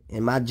custody,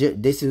 and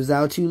this was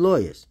our two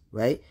lawyers,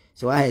 right?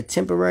 So I had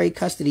temporary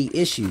custody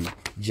issued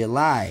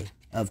July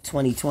of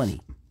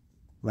 2020,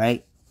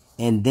 right?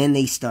 And then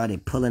they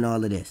started pulling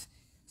all of this,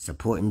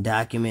 supporting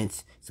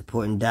documents,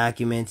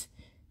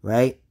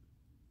 right?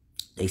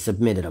 They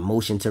submitted a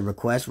motion to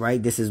request,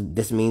 right?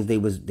 This means they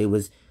was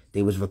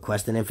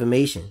requesting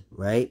information,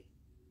 right?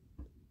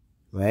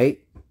 Right?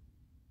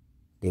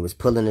 They was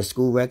pulling the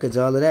school records,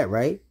 all of that,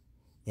 right?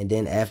 And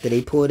then after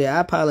they pulled it, I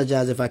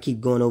apologize if I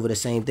keep going over the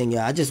same thing,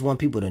 y'all. I just want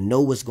people to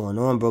know what's going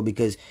on, bro,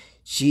 because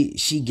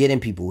she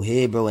getting people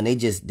here, bro, and they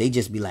just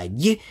be like,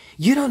 you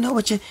don't know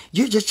what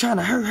you're just trying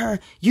to hurt her.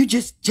 You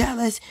just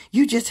jealous.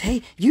 You just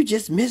hate. You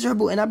just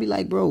miserable. And I be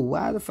like, bro,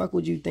 why the fuck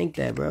would you think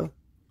that, bro?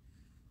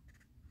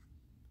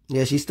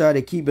 Yeah, she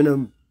started keeping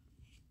them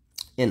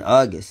in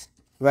August.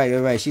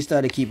 Right. She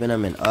started keeping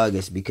them in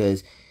August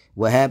because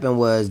what happened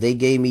was they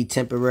gave me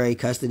temporary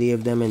custody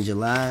of them in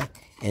July.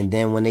 And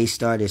then when they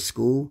started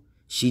school,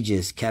 she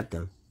just kept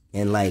them.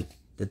 And like,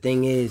 the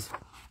thing is,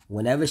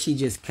 whenever she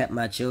just kept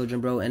my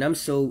children, bro, and I'm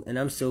so,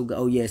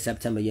 oh yeah,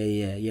 September.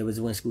 Yeah. It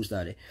was when school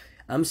started.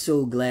 I'm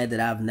so glad that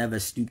I've never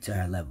stooped to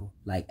her level.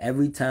 Like,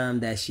 every time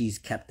that she's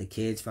kept the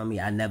kids from me,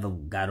 I never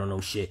got on no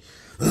shit.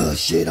 Oh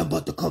shit, I'm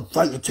about to come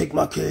fight and take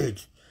my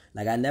kids.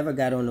 Like, I never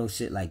got on no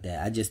shit like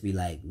that. I just be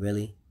like,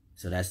 really?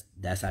 So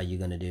that's how you're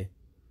gonna do?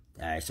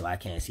 All right, so I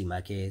can't see my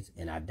kids,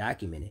 and I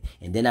document it.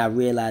 And then I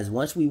realized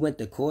once we went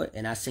to court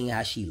and I seen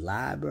how she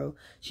lied, bro,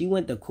 she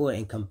went to court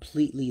and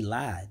completely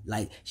lied.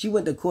 Like, she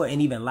went to court and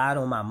even lied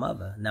on my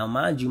mother. Now,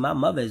 mind you, my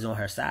mother is on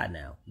her side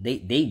now.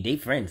 They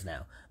friends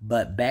now.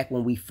 But back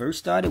when we first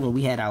started, when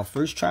we had our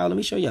first trial, let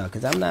me show y'all,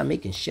 because I'm not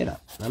making shit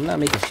up.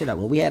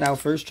 When we had our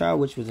first trial,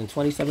 which was in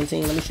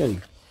 2017, let me show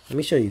you.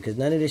 Because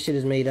none of this shit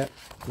is made up.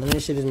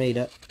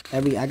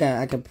 I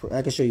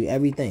can show you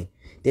everything.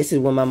 This is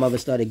when my mother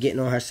started getting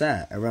on her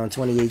side, around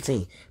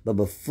 2018. But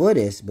before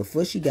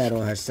she got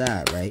on her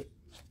side, right?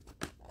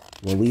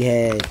 When we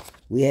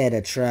had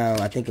a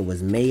trial, I think it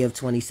was May of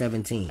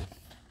 2017.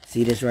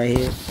 See this right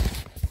here?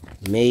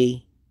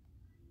 May,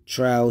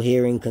 trial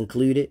hearing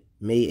concluded,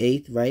 May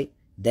 8th, right?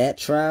 That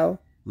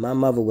trial, my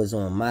mother was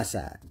on my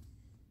side.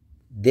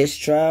 This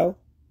trial,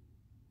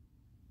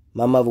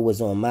 my mother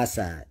was on my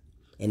side.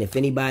 And if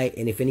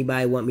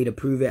anybody want me to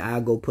prove it,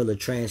 I'll go pull the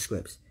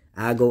transcripts.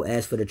 I'll go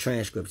ask for the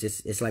transcripts.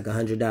 It's like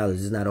 $100.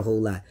 It's not a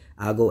whole lot.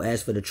 I'll go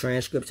ask for the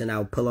transcripts, and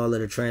I'll pull all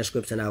of the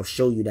transcripts, and I'll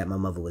show you that my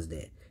mother was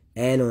there.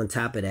 And on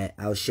top of that,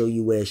 I'll show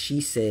you where she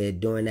said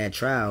during that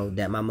trial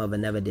that my mother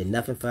never did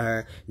nothing for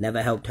her,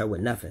 never helped her with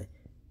nothing.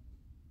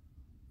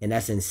 And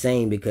that's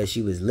insane because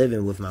she was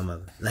living with my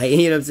mother. Like,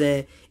 you know what I'm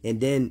saying? And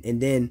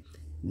then,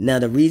 now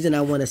the reason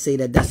I want to say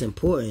that that's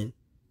important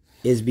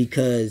is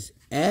because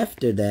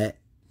after that,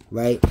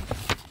 right?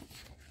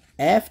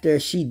 After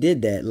she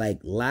did that, like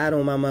lied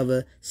on my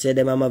mother, said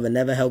that my mother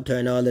never helped her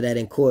and all of that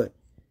in court,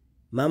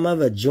 my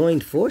mother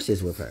joined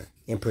forces with her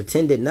and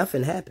pretended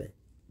nothing happened.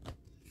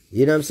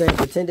 You know what I'm saying?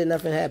 Pretended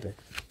nothing happened.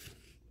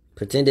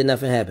 Pretended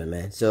nothing happened,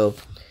 man. So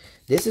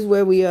this is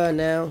where we are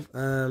now.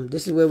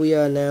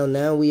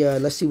 Now we are,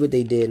 let's see what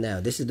they did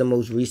now. This is the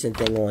most recent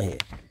thing on here.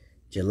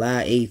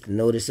 July 8th,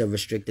 notice of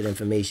restricted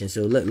information.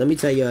 So look, let me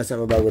tell y'all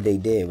something about what they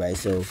did, right?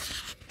 So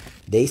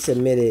they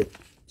submitted,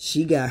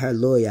 she got her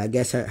lawyer. I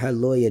guess her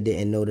lawyer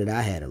didn't know that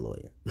I had a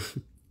lawyer.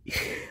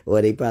 Or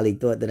they probably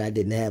thought that I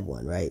didn't have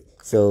one, right?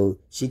 So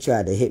she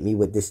tried to hit me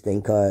with this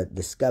thing called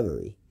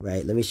Discovery,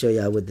 right? Let me show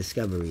y'all what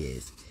Discovery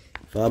is.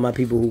 For all my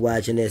people who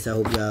watching this, I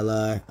hope y'all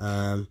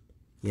are,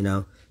 you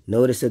know,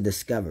 notice of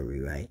Discovery,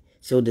 right?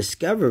 So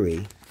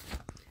Discovery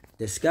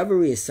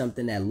is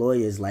something that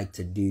lawyers like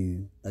to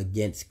do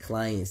against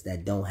clients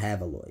that don't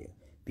have a lawyer,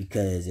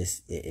 because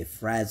it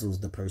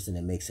frazzles the person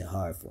and makes it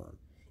hard for them.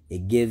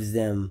 It gives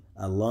them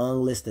a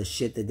long list of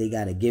shit that they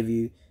got to give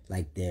you,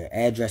 like their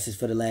addresses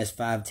for the last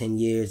 5-10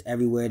 years,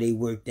 everywhere they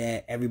worked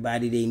at,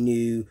 everybody they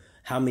knew,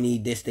 how many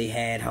this they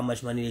had, how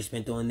much money they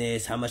spent on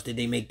this, how much did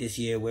they make this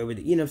year, where were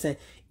they, you know what I'm saying?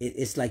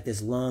 It's like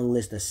this long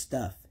list of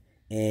stuff.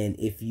 And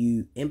if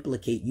you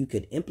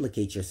could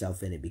implicate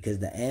yourself in it, because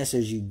the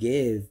answers you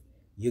give,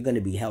 you're going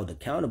to be held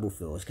accountable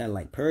for. It's kind of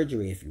like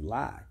perjury if you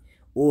lie,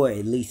 or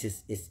at least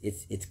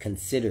it's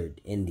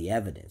considered in the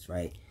evidence,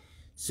 right?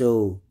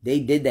 So they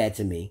did that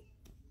to me,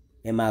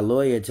 and my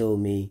lawyer told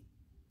me,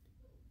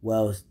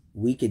 well,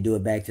 we could do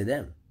it back to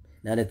them.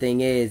 Now the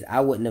thing is,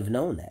 I wouldn't have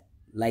known that.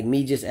 Like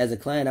me, just as a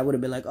client, I would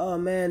have been like, oh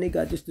man, they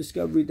got this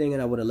Discovery thing,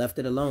 and I would have left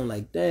it alone.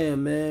 Like,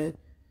 damn, man.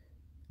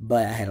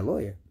 But I had a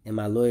lawyer, and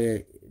my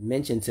lawyer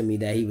mentioned to me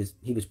that he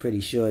was pretty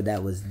sure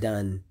that was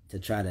done to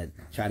try to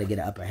get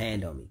an upper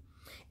hand on me.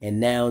 And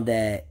now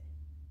that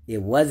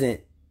it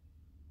wasn't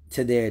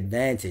to their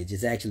advantage,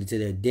 it's actually to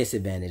their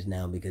disadvantage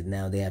now, because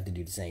now they have to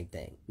do the same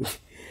thing.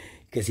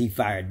 Because he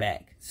fired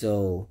back.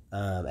 So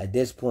at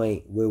this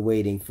point, we're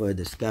waiting for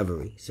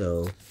Discovery.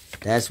 So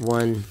that's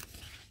one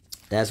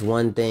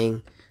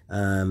thing.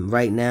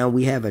 Right now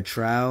we have a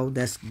trial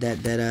that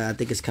I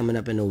think is coming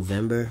up in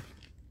November.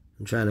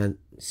 I'm trying to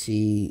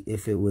see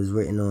if it was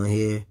written on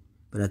here,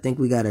 but I think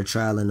we got a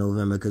trial in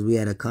November, because we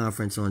had a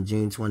conference on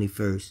June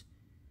 21st,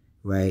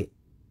 right?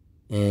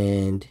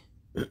 And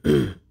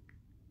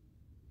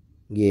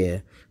yeah,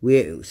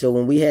 so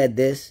when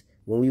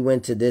we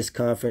went to this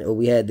conference, or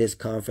we had this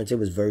conference, it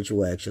was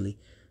virtual actually.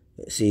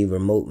 See,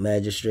 remote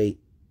magistrate.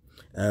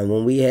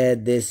 When we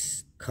had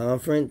this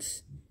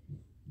conference,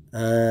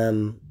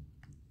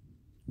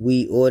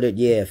 we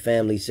ordered,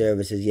 family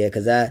services,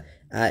 because I,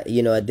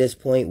 at this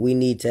point, we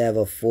need to have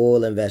a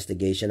full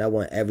investigation. I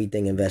want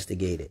everything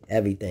investigated,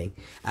 everything.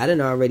 I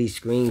done already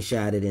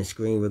screenshotted and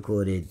screen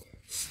recorded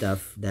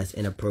stuff that's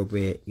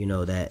inappropriate,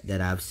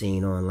 that I've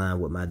seen online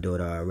with my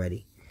daughter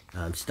already.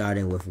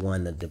 Starting with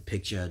one, the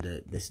picture of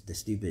the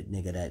stupid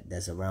nigga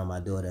that's around my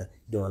daughter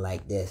doing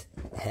like this.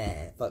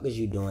 Fuck is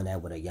you doing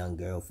that with a young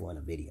girl for in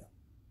a video?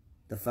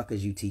 The fuck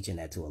is you teaching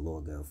that to a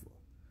little girl for?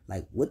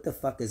 Like, what the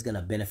fuck is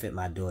gonna benefit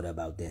my daughter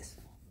about this?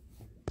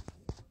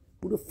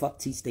 Who the fuck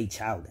teach their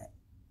child that?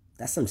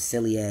 That's some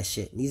silly ass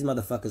shit. These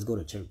motherfuckers go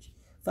to church.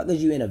 Fuck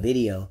is you in a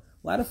video?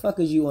 Why the fuck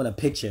is you on a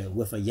picture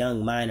with a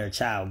young minor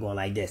child going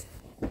like this?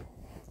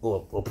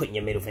 Or putting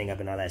your middle finger up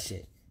and all that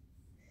shit?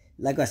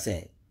 Like I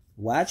said,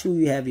 watch who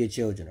you have your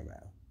children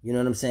around. You know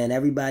what I'm saying?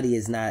 Everybody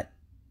is not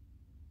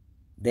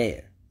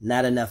there.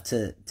 Not enough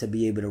to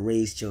be able to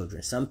raise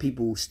children. Some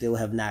people still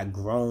have not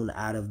grown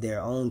out of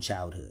their own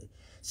childhood.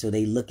 So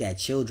they look at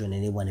children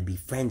and they want to be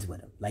friends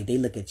with them. Like, they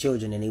look at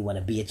children and they want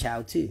to be a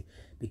child too,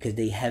 because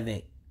they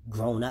haven't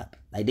grown up.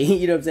 Like, they,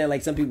 you know what I'm saying?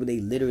 Like, some people,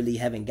 they literally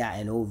haven't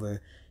gotten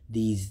over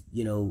these,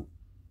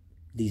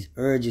 these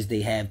urges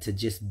they have to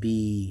just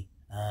be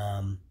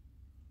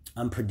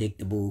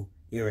unpredictable,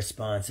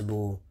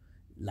 irresponsible,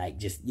 like,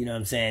 just, you know what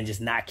I'm saying,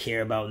 just not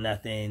care about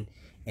nothing.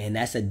 And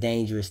that's a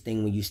dangerous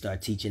thing when you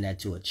start teaching that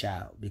to a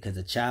child, because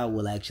a child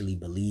will actually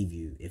believe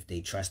you if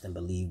they trust and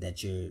believe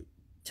that you're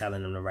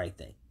telling them the right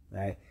thing.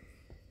 Right?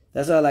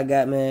 That's all I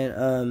got,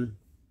 man.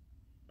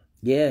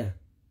 Yeah.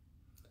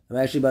 I'm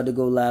actually about to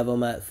go live on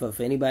my, for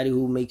anybody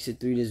who makes it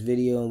through this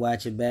video and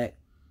watch it back,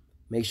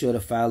 make sure to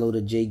follow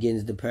the Jay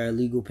Giddens the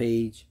Paralegal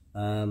page,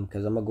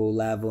 because I'm going to go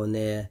live on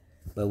there.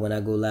 But when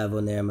I go live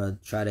on there, I'm going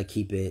to try to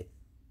keep it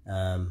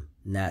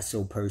not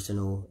so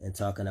personal and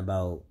talking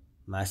about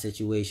my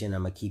situation.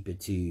 I'm going to keep it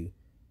to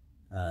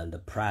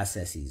the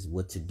processes,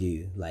 what to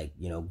do, like,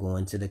 you know,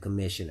 going to the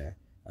commissioner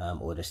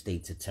or the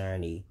state's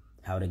attorney,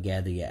 how to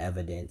gather your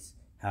evidence,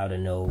 how to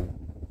know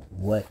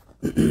what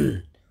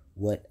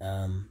what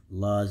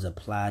laws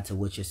apply to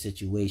what your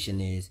situation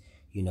is,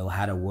 you know,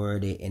 how to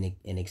word it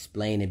and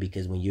explain it,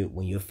 because when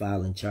you're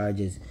filing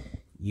charges,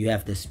 you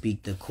have to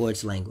speak the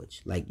court's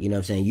language. Like, you know what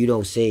I'm saying? You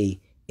don't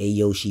say, "Hey,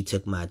 yo, she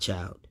took my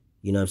child."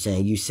 You know what I'm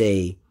saying? You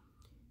say,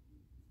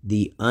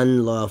 "The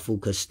unlawful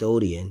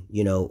custodian,"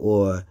 you know,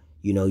 or,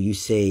 you know, you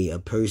say, "A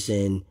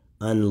person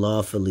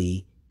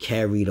unlawfully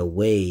carried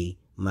away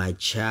my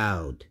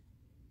child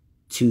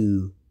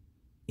to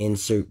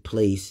insert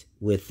place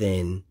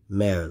within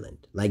Maryland."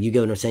 Like, you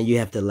get what I'm saying? You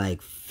have to,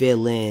 like,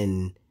 fill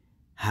in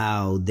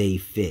how they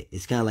fit.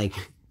 It's kind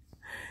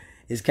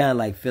of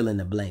like fill in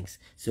the blanks.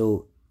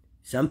 So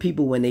some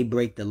people, when they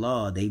break the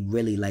law, they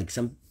really like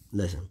some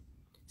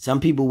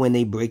people, when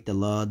they break the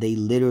law, they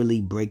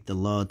literally break the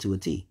law to a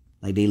T.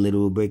 Like, they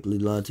literally break the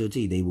law to a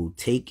T. They will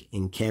take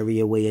and carry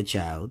away a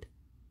child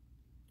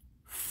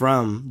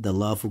from the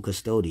lawful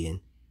custodian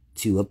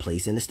to a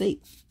place in the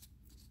state.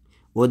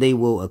 Or they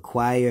will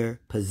acquire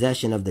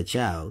possession of the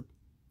child,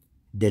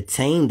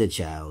 detain the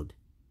child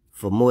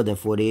for more than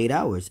 48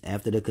 hours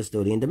after the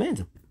custodian demands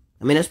them.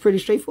 I mean, that's pretty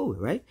straightforward,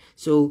 right?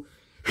 So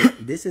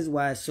this is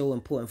why it's so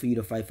important for you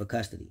to fight for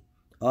custody.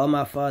 All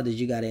my fathers,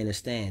 you got to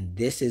understand,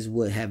 this is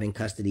what having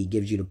custody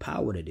gives you the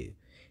power to do.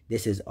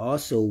 This is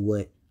also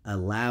what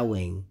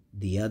allowing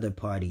the other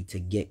party to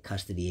get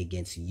custody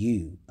against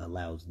you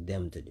allows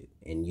them to do.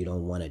 And you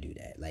don't want to do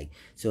that. Like,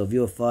 so if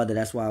you're a father,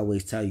 that's why I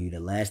always tell you, the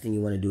last thing you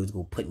want to do is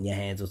go putting your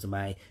hands on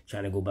somebody,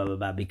 trying to go blah, blah,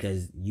 blah,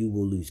 because you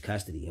will lose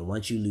custody. And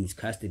once you lose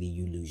custody,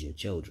 you lose your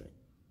children.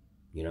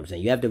 You know what I'm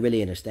saying? You have to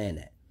really understand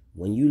that.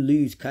 When you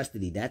lose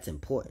custody, that's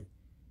important.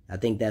 I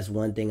think that's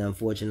one thing,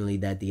 unfortunately,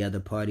 that the other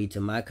party to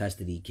my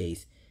custody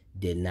case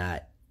did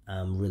not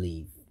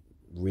really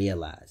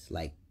realize.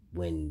 Like,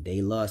 when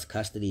they lost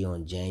custody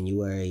on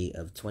January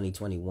of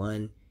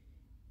 2021,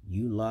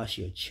 you lost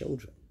your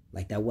children.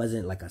 Like, that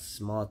wasn't like a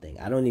small thing.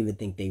 I don't even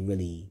think they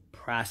really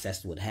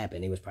processed what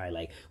happened. It was probably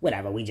like,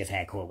 whatever, we just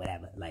had court,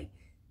 whatever. Like,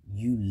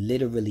 you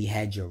literally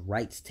had your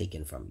rights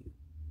taken from you.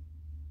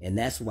 And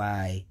that's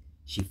why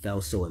she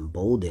felt so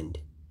emboldened.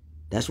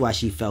 That's why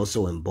she felt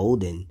so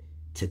emboldened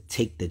to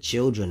take the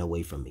children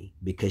away from me,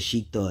 because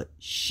she thought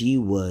she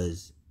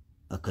was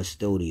a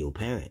custodial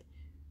parent.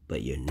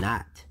 But you're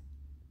not.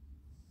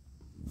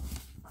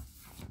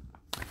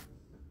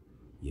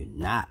 You're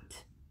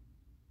not.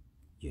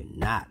 You're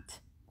not.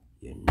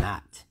 You're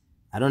not.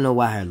 I don't know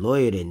why her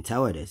lawyer didn't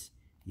tell her this.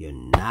 You're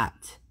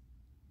not,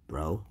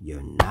 bro.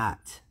 You're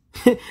not.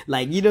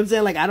 Like, you know what I'm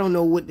saying? Like, I don't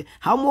know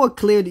how more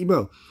clear,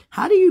 bro.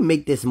 How do you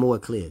make this more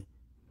clear?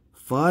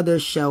 Father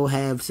shall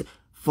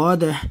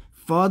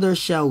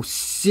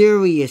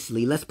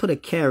seriously, let's put a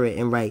caret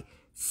and write,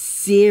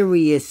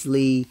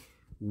 seriously,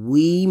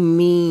 we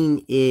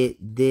mean it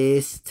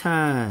this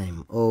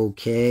time,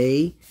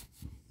 okay?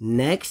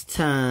 Next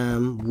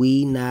time,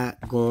 we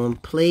not gonna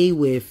play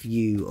with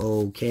you,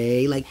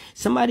 okay? Like,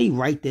 somebody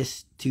write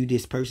this to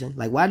this person.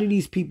 Like, why do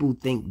these people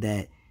think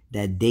that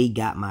they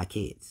got my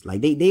kids?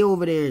 Like, they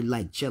over there,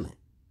 like, chilling.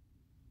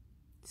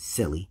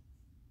 Silly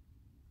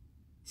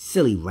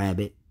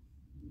rabbit.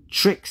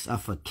 Tricks are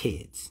for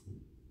kids.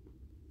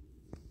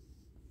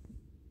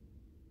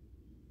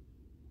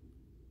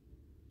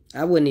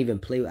 I wouldn't even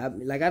play. I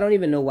don't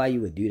even know why you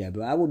would do that,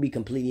 bro. I would be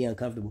completely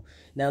uncomfortable.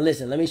 Now,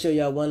 listen, let me show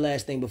y'all one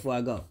last thing before I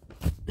go.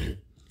 And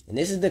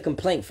this is the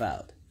complaint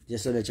filed,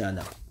 just so that y'all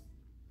know.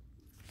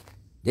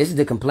 This is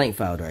the complaint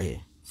filed right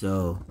here.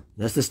 So,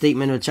 that's the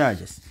statement of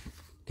charges.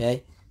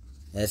 Okay?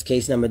 That's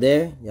case number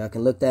there. Y'all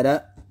can look that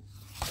up.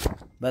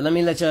 But let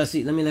me let y'all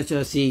see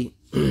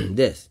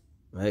this,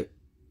 right?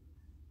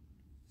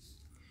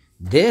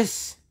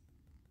 This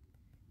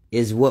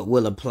is what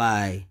will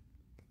apply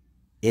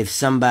if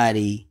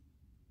somebody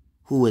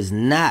who is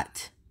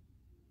not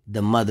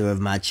the mother of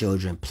my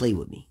children play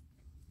with me.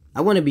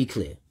 I want to be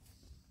clear.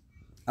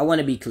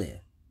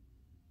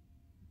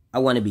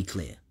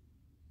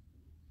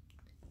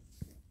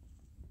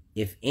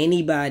 If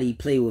anybody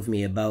play with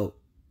me about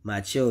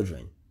my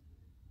children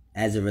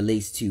as it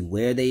relates to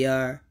where they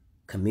are,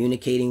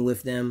 communicating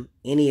with them,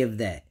 any of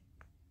that,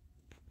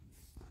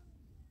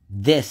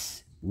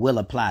 this will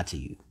apply to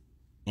you.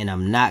 And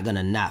I'm not going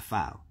to not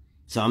file.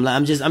 So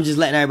I'm just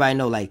letting everybody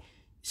know, like,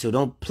 so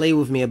don't play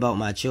with me about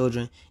my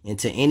children. And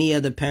to any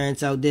other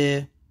parents out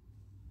there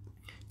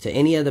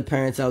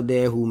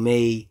who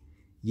may,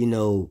 you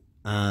know,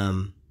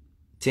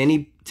 to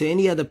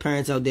any other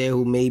parents out there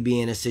who may be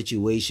in a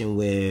situation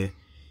where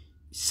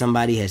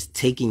somebody has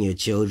taken your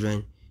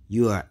children,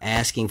 you are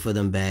asking for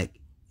them back,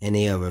 and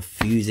they are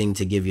refusing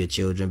to give your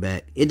children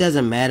back. It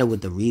doesn't matter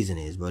what the reason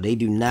is, bro. They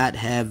do not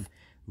have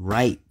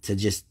right to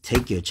just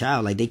take your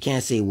child. Like, they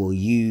can't say, well,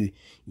 you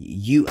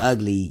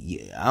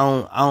ugly,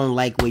 I don't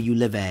like where you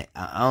live at.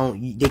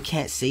 They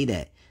can't say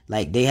that.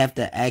 Like, they have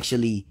to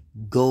actually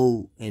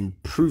go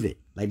and prove it.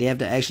 Like, they have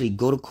to actually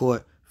go to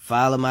court,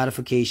 file a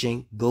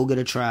modification, go get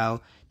a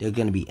trial. There's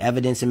going to be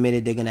evidence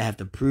admitted. They're going to have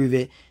to prove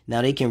it.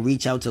 Now, they can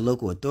reach out to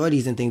local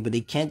authorities and things, but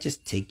they can't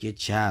just take your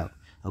child,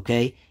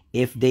 okay?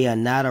 If they are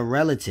not a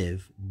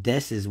relative,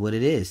 this is what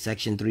it is,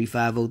 Section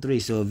 3503.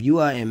 So if you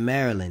are in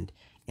Maryland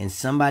and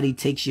somebody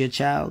takes your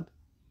child,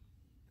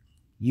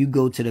 you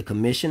go to the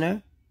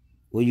commissioner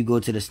or you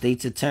go to the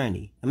state's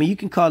attorney. I mean, you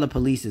can call the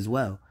police as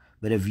well,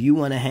 but if you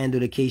want to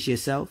handle the case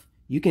yourself,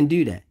 you can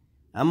do that.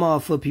 I'm all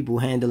for people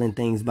handling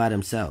things by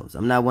themselves.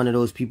 I'm not one of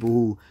those people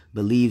who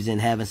believes in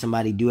having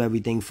somebody do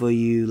everything for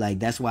you. Like,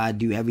 that's why I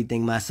do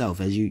everything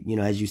myself. As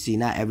you see,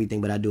 not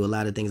everything, but I do a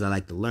lot of things. I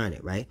like to learn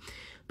it, right?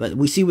 But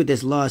we see what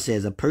this law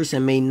says. A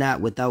person may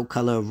not without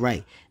color of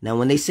right. Now,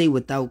 when they say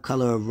without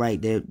color of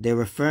right, they're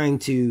referring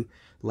to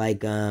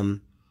like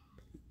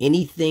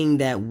anything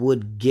that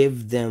would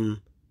give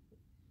them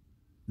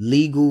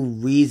legal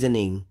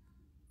reasoning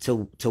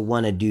to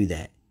want to do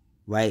that,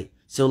 right?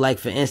 So like,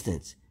 for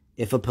instance,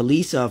 if a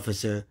police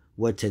officer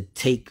were to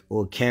take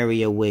or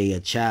carry away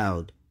a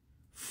child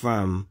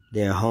from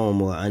their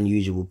home or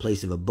unusual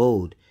place of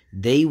abode,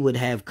 they would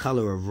have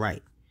color of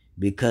right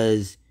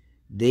because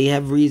they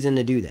have reason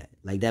to do that.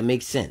 Like, that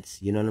makes sense.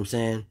 You know what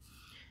I'm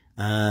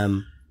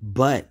saying?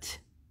 But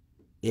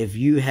if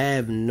you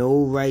have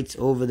no rights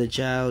over the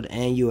child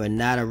and you are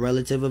not a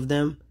relative of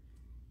them,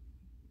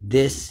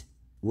 this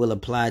will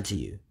apply to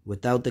you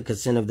without the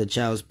consent of the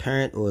child's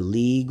parent or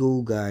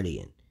legal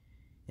guardian.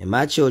 And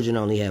my children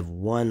only have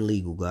one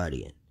legal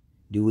guardian.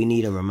 Do we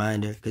need a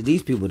reminder? Because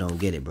these people don't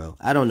get it, bro.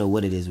 I don't know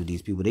what it is with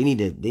these people. They need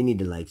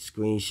to like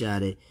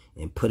screenshot it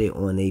and put it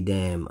on a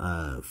damn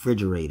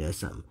refrigerator or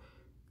something.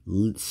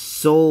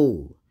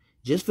 Soul.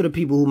 Just for the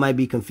people who might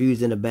be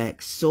confused in the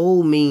back,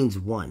 soul means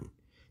one.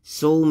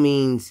 Soul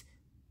means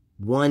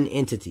one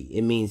entity.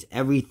 It means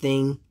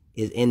everything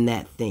is in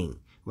that thing,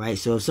 right?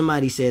 So if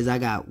somebody says, I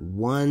got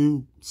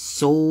one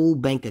soul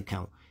bank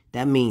account,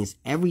 that means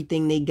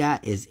everything they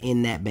got is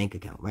in that bank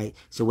account, right?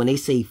 So when they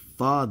say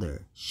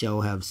father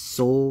shall have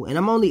soul, and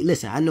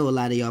listen, I know a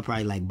lot of y'all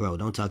probably like, bro,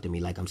 don't talk to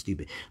me like I'm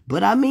stupid.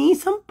 But I mean,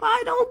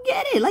 somebody don't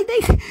get it. Like,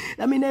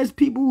 there's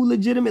people who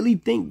legitimately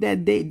think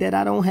that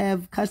I don't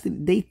have custody.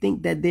 They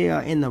think that they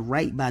are in the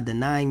right by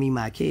denying me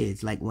my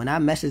kids. Like, when I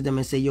message them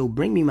and say, yo,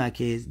 bring me my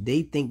kids,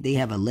 they think they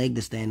have a leg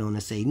to stand on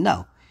and say,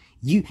 no,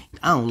 I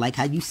don't like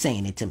how you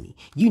saying it to me.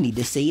 You need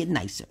to say it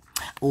nicer.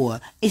 Or,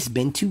 it's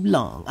been too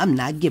long, I'm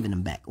not giving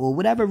them back. Or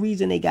whatever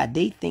reason they got,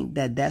 they think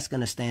that that's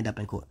going to stand up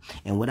in court.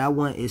 And what I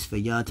want is for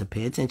y'all to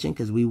pay attention,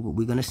 because we're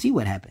going to see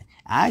what happened.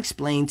 I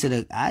explained to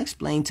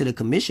the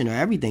commissioner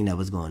everything that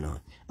was going on.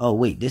 Oh,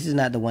 wait, this is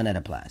not the one that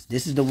applies.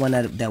 This is the one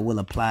that will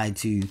apply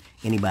to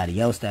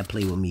anybody else that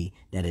play with me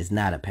that is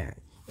not a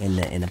parent. And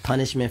the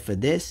punishment for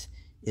this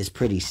is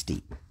pretty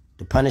steep.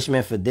 The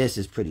punishment for this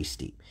is pretty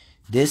steep.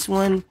 This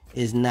one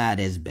is not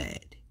as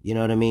bad. You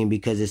know what I mean?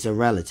 Because it's a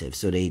relative.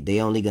 So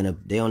they only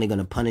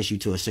gonna punish you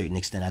to a certain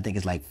extent. I think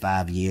it's like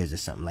 5 years or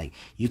something. Like,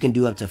 you can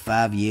do up to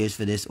 5 years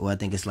for this, or I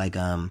think it's like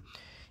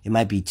it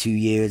might be 2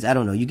 years. I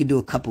don't know. You can do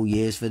a couple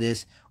years for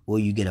this, or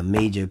you get a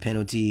major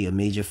penalty, a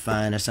major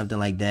fine or something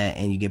like that,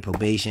 and you get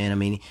probation. I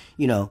mean,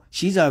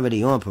 she's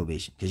already on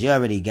probation because you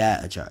already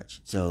got a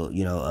charge. So,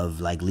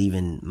 of like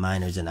leaving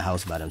minors in the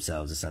house by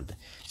themselves or something.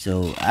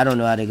 So I don't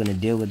know how they're gonna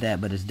deal with that,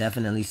 but it's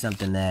definitely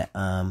something that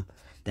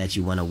that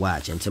you want to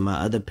watch. And to my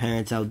other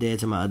parents out there,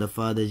 to my other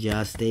fathers,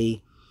 y'all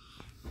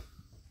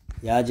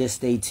just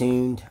stay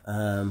tuned.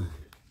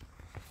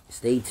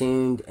 Stay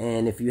tuned.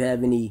 And if you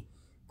have any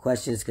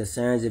questions,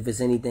 concerns, if it's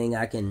anything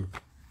I can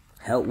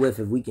help with,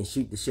 if we can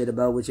shoot the shit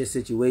about what your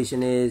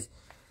situation is,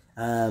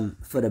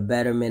 for the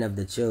betterment of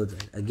the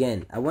children.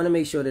 Again, I want to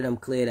make sure that I'm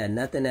clear that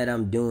nothing that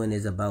I'm doing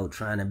is about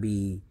trying to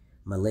be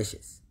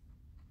malicious.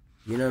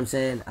 You know what I'm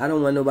saying? I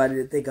don't want nobody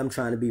to think I'm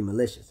trying to be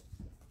malicious.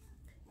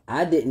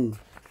 I didn't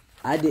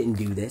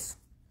do this.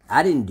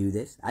 I didn't do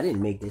this. I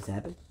didn't make this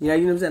happen. You know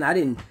what I'm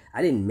saying?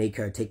 I didn't make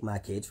her take my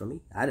kids from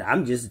me.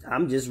 I'm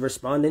just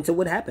responding to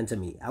what happened to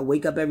me. I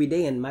wake up every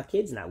day and my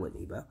kid's not with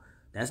me, bro.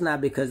 That's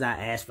not because I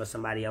asked for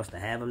somebody else to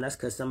have them. That's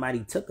because somebody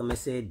took them and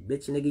said,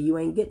 bitch, nigga, you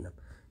ain't getting them.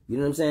 You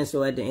know what I'm saying?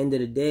 So at the end of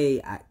the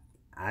day,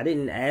 I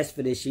didn't ask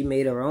for this. She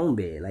made her own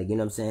bed. Like, you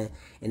know what I'm saying?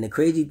 And the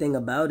crazy thing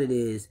about it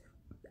is,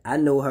 I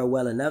know her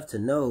well enough to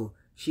know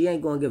she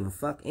ain't gonna give a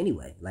fuck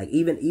anyway. Like,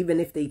 even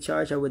if they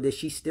charge her with this,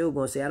 she's still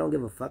gonna say, I don't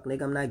give a fuck,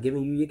 nigga, I'm not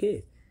giving you your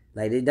kids.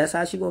 Like, that's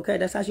how she gonna carry.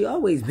 That's how she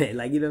always been.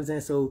 Like, you know what I'm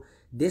saying? So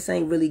this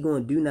ain't really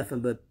gonna do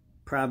nothing but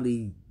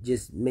probably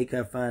just make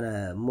her find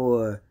a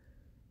more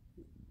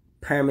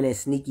permanent,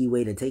 sneaky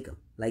way to take them.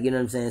 Like, you know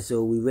what I'm saying?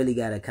 So we really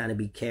gotta kind of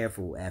be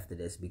careful after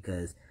this,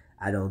 because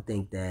I don't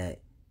think that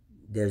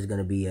there's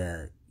gonna be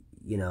I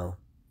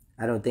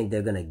don't think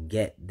they're gonna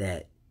get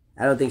that.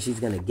 I don't think she's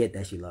gonna get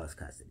that she lost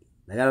custody.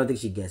 Like, I don't think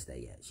she gets that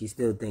yet. She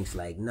still thinks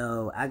like,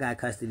 no, I got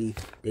custody.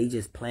 They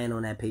just plan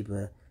on that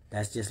paper.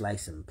 That's just like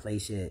some play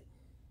shit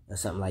or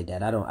something like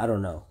that. I don't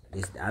know.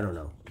 I don't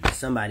know.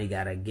 Somebody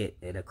gotta get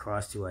it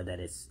across to her that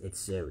it's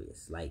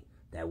serious. Like,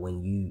 that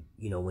when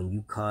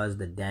you cause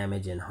the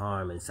damage and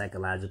harm and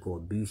psychological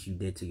abuse you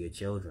did to your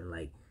children,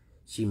 like,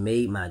 She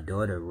made my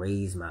daughter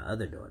raise my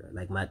other daughter.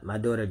 Like my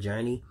daughter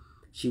Journey,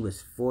 she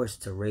was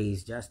forced to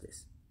raise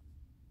Justice.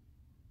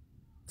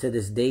 To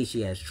this day,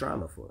 she has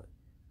trauma for it.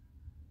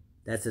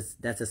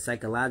 That's a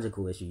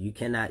psychological issue. You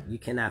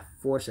cannot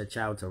force a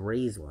child to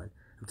raise one.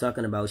 I'm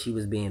talking about she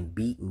was being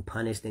beat and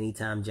punished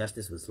anytime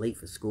Justice was late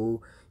for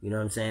school. You know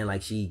what I'm saying?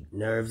 Like, she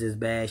nerves is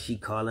bad. She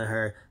calling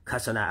her,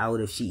 cussing her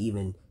out if she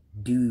even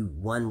do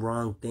one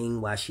wrong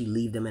thing while she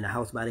leave them in the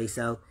house by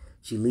themselves.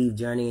 She leave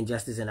Journey and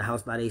Justice in the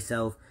house by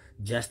themselves.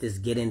 Justice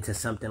get into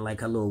something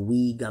like her little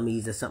weed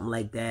gummies or something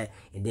like that,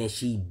 and then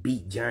she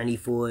beat Journey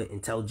for it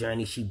and tell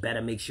Journey she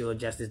better make sure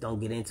Justice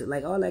don't get into it.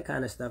 Like, all that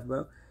kind of stuff,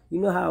 bro.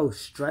 You know how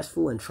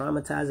stressful and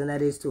traumatizing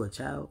that is to a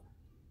child?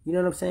 You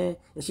know what I'm saying?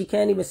 And she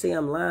can't even say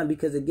I'm lying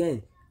because,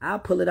 again, I'll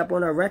pull it up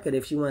on her record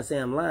if she want to say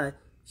I'm lying.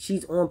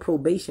 She's on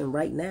probation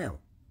right now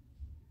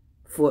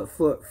for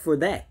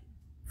that.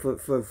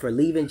 For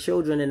leaving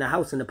children in the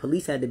house, and the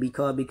police had to be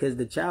called because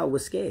the child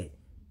was scared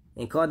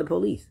and called the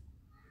police.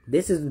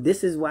 This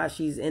is why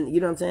she's in, you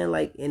know what I'm saying?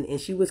 Like,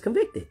 and she was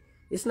convicted.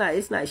 It's not,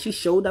 she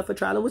showed up for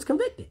trial and was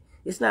convicted.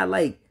 It's not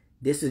like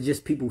this is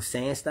just people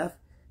saying stuff.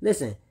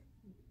 Listen,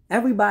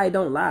 everybody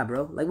don't lie,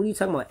 bro. Like, what are you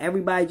talking about?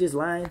 Everybody just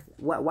lying?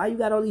 Why you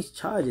got all these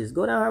charges?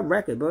 Go down her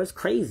record, bro. It's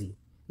crazy.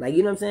 Like,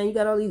 you know what I'm saying? You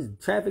got all these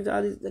traffic,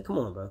 all these, like, come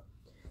on, bro.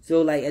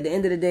 So, like, at the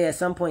end of the day, at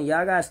some point,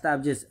 y'all gotta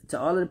stop just, to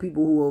all of the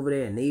people who over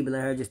there enabling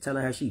her, just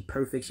telling her she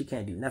perfect, she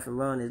can't do nothing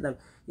wrong, there's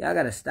nothing. Y'all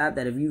gotta stop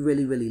that. If you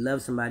really, really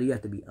love somebody, you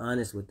have to be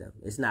honest with them.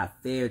 It's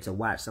not fair to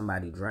watch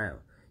somebody drown.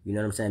 You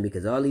know what I'm saying?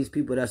 Because all these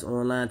people that's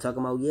online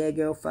talking about, yeah,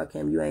 girl, fuck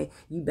him, you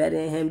better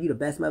than him, you the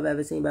best mother I've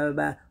ever seen, blah, blah,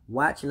 blah.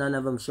 Watch none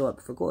of them show up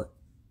for court.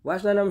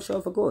 Watch none of them show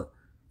up for court.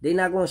 They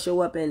not gonna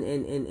show up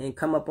and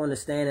come up on the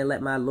stand and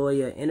let my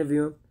lawyer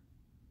interview him.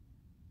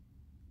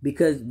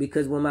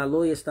 Because when my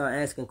lawyers start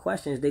asking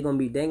questions, they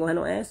ain't gonna have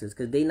no answers,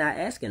 because they not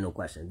asking no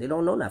questions. They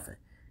don't know nothing.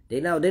 They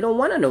don't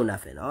want to know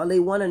nothing. All they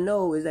want to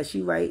know is that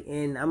she right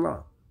and I'm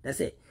wrong. That's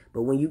it.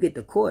 But when you get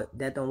to court,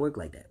 that don't work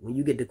like that. When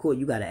you get to court,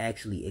 you got to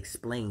actually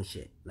explain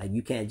shit. Like,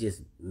 you can't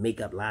just make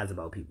up lies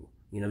about people.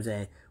 You know what I'm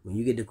saying? When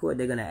you get to court,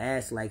 they're going to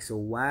ask, like, so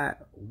why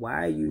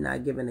are you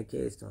not giving the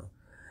kids to him?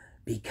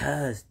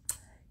 Because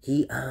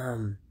he, I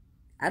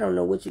don't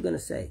know what you're going to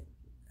say.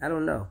 I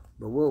don't know.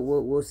 But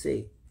we'll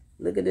see.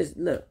 Look at this.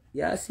 Look.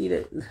 Y'all see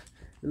that?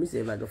 Let me see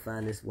if I can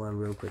find this one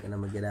real quick and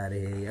I'm going to get out of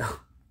here, yo.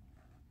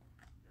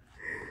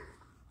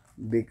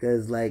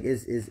 Because, like,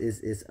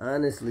 it's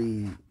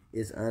honestly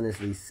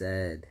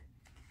sad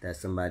that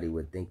somebody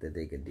would think that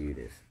they could do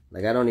this.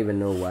 Like, I don't even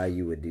know why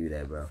you would do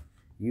that, bro.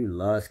 You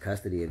lost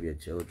custody of your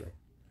children.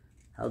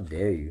 How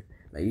dare you?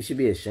 Like, you should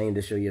be ashamed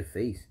to show your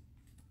face.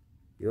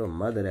 You're a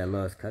mother that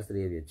lost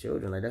custody of your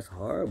children. Like, that's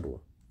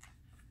horrible.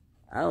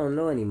 I don't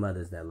know any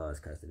mothers that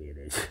lost custody of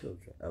their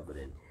children other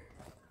than,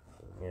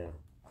 yeah,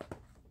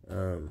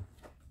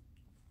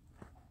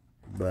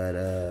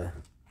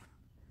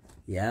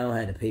 I don't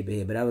have the paper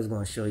here, but I was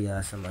gonna show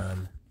y'all some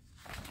real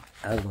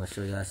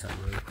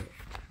quick.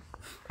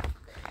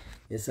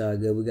 It's all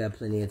good. We got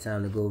plenty of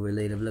time to go over it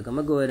later. Look, I'm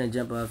gonna go ahead and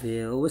jump off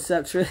here. Oh, what's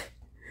up, Trish?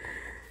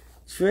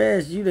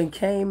 Trish, you done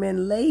came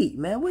in late,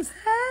 man. What's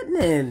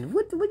happening?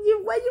 Where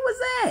you was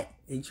at?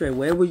 Hey, Trish,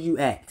 where was you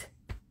at?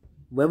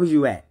 Where was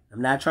you at?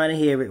 I'm not trying to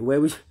hear it. Where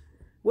was you?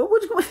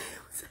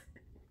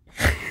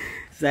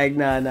 It's like,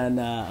 nah.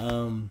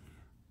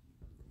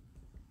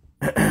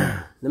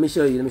 Let me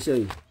show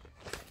you.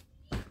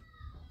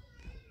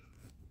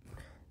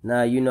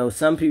 Nah, you know,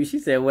 some people, she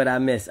said, what I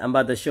missed. I'm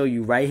about to show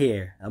you right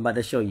here. I'm about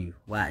to show you.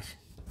 Watch.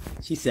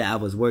 She said I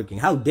was working.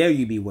 How dare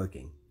you be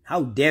working?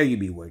 How dare you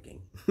be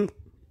working?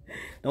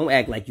 Don't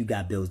act like you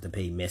got bills to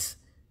pay, miss.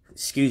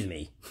 Excuse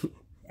me.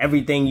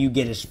 Everything you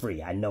get is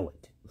free. I know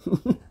it.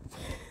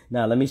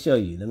 Now, let me show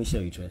you.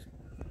 Trish.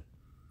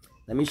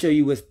 Let me show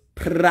you what's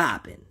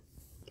propping.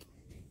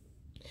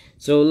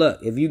 So,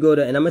 look, if you go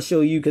to, and I'm going to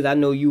show you, because I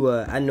know you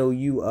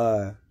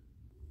are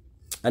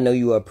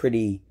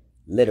pretty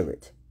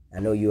literate. I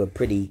know you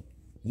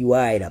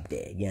alright up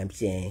there, you know what I'm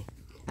saying?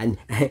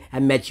 I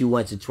met you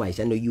once or twice.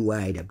 I know you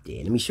alright up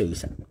there. Let me show you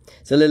something.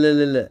 So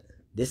look.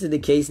 This is the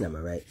case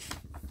number, right?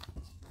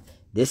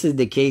 This is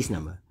the case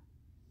number,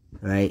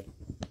 right?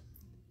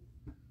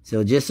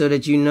 So just so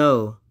that you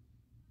know,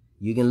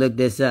 you can look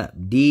this up.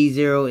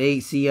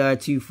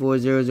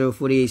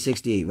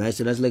 D08CR24004868, right?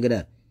 So let's look it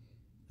up,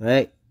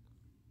 right?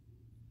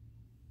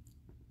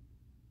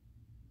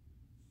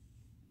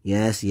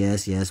 Yes,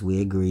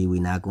 we agree.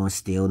 We're not going to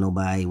steal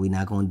nobody. We're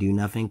not going to do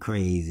nothing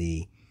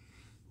crazy.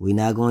 We're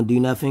not going to do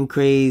nothing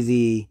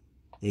crazy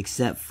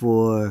except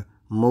for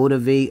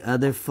motivate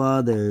other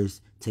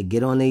fathers to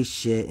get on their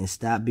shit and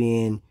stop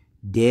being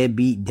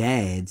deadbeat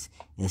dads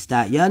and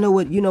stop. Y'all know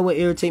what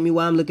irritate me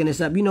while I'm looking this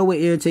up? You know what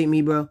irritate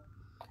me, bro?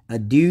 A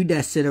dude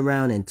that sit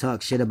around and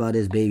talk shit about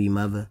his baby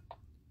mother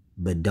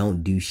but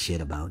don't do shit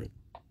about it.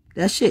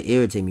 That shit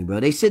irritate me,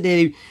 bro. They sit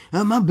there,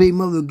 my baby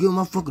mother get on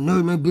my fucking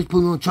nerve, man. Bitch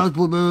put me on child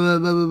support, blah, blah,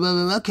 blah, blah,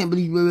 blah. I can't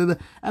believe, blah, blah, blah.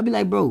 I be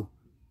like, bro,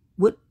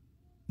 what?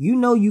 You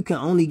know you can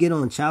only get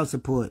on child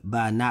support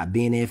by not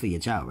being there for your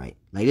child, right?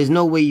 Like, there's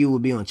no way you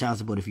would be on child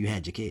support if you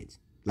had your kids.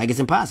 Like, it's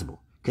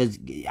impossible. Because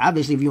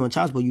obviously if you're on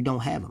child support, you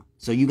don't have them.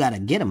 So you got to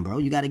get them, bro.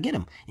 You got to get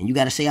them. And you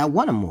got to say, I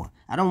want them more.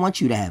 I don't want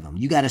you to have them.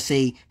 You got to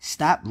say,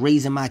 stop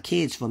raising my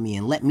kids for me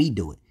and let me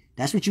do it.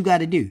 That's what you got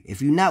to do.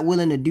 If you're not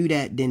willing to do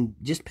that, then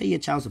just pay your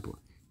child support.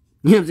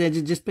 You know what I'm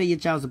saying? Just pay your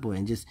child support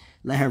and just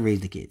let her raise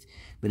the kids.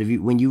 But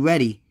when you're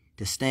ready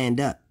to stand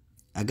up,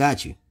 I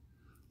got you.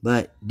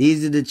 But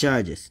these are the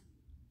charges.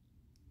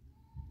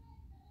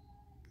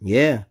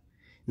 Yeah.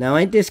 Now,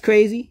 ain't this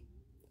crazy?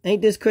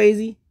 Ain't this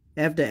crazy?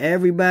 After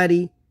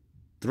everybody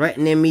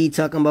threatening me,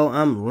 talking about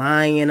I'm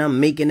lying and I'm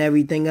making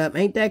everything up.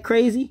 Ain't that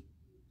crazy?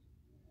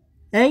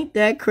 Ain't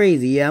that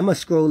crazy? Yeah, I'm going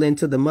to scroll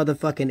into the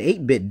motherfucking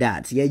 8-bit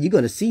dots. Yeah, you're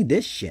going to see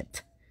this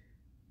shit.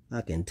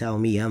 Fucking tell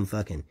me I'm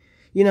fucking...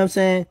 You know what I'm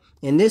saying?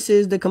 And this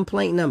is the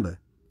complaint number.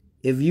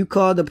 If you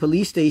call the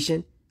police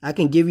station, I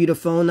can give you the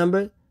phone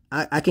number.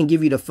 I can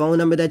give you the phone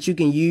number that you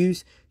can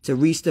use to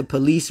reach the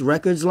police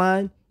records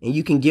line. And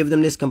you can give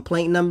them this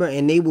complaint number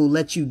and they will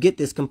let you get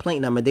this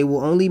complaint number. They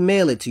will only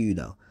mail it to you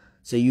though.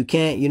 So you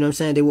can't, you know what I'm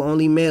saying? They will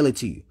only mail it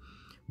to you.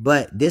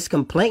 But this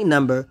complaint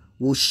number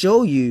will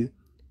show you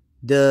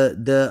this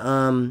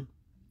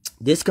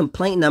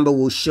complaint number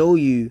will show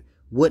you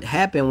what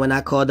happened when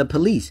I called the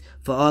police.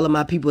 For all of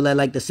my people that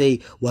like to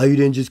say, why you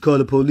didn't just call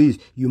the police?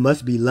 You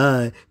must be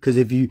lying. Because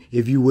if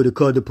you would have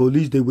called the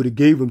police, they would have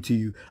gave them to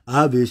you.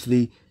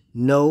 Obviously,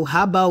 no.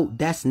 How about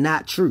that's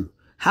not true?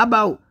 How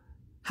about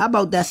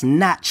that's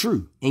not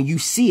true? And you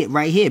see it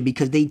right here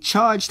because they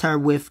charged her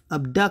with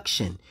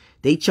abduction.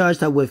 They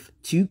charged her with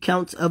 2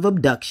 counts of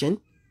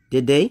abduction.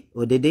 Did they?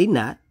 Or did they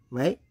not?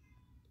 Right?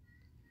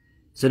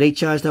 So they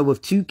charged her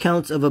with 2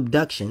 counts of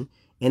abduction.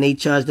 And they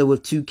charged her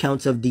with 2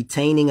 counts of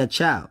detaining a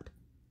child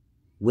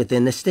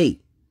within the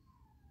state.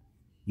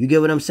 You get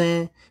what I'm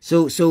saying?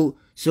 So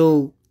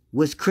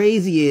what's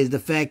crazy is the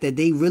fact that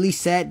they really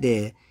sat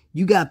there.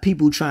 You got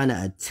people trying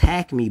to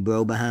attack me,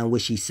 bro, behind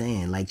what she's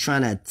saying. Like,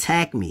 trying to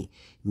attack me.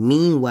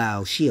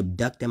 Meanwhile, she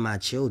abducted my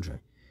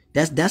children.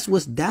 That's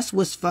what's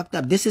fucked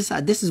up. This is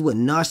what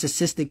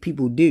narcissistic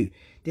people do.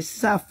 This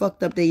is how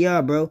fucked up they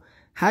are, bro.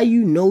 How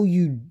you know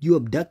you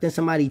abducting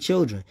somebody's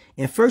children?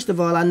 And first of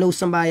all, I know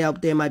somebody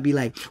out there might be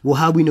like, well,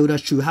 how we know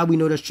that's true? How we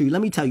know that's true?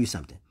 Let me tell you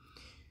something.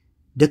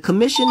 The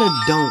commissioner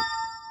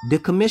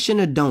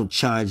don't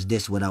charge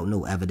this without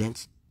no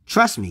evidence.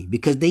 Trust me,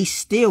 because they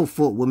still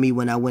fought with me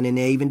when I went in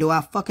there, even though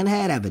I fucking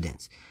had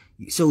evidence.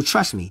 So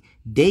trust me,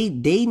 they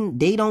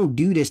don't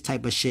do this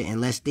type of shit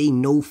unless they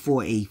know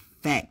for a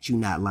fact you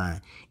not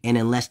lying. And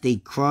unless they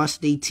cross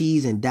their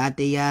T's and dot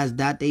their I's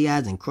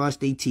and cross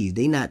their T's.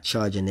 They not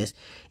charging this,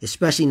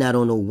 especially not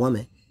on no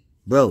woman.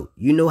 Bro,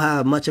 you know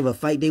how much of a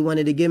fight they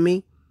wanted to give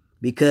me?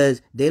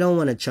 Because they don't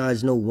want to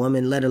charge no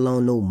woman, let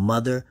alone no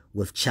mother,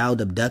 with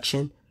child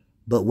abduction.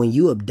 But when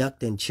you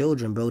abducting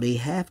children, bro, they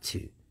have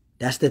to.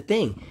 That's the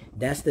thing.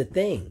 That's the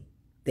thing.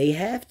 They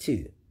have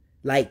to.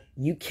 Like,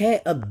 you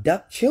can't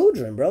abduct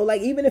children, bro.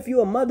 Like, even if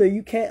you're a mother,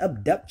 you can't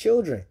abduct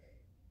children.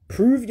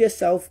 Prove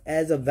yourself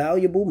as a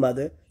valuable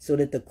mother so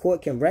that the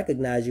court can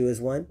recognize you as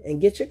one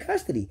and get your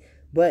custody.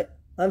 But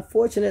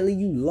unfortunately,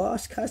 you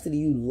lost custody.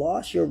 You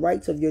lost your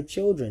rights of your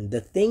children.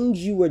 The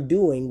things you were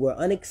doing were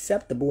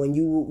unacceptable and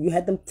you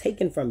had them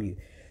taken from you.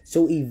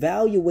 So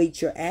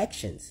evaluate your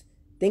actions.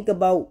 Think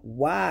about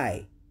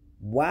why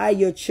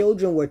your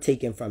children were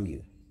taken from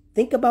you.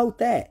 Think about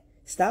that.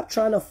 Stop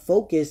trying to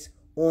focus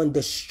on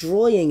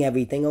destroying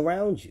everything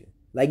around you.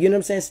 Like, you know what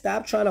I'm saying?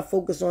 Stop trying to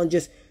focus on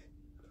just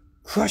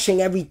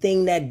crushing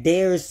everything that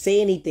dares say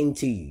anything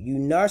to you. You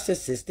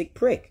narcissistic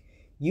prick.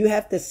 You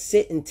have to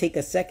sit and take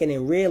a second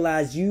and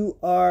realize you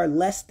are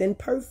less than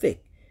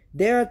perfect.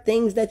 There are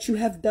things that you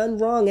have done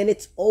wrong and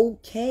it's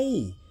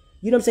okay.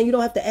 You know what I'm saying? You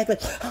don't have to act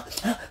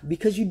like,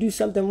 because you do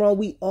something wrong.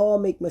 We all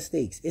make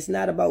mistakes. It's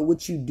not about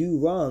what you do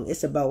wrong.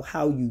 It's about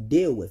how you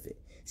deal with it.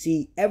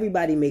 See,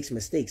 everybody makes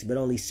mistakes, but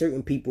only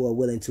certain people are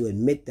willing to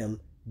admit them,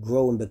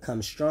 grow, and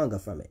become stronger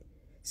from it.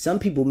 Some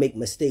people make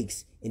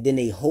mistakes and then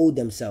they hold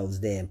themselves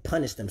there and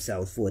punish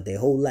themselves for it their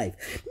whole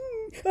life.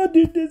 I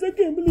did this. I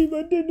can't believe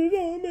I did this.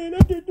 Oh, man, I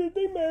did this.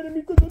 They mad at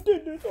me because I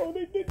did this. Oh,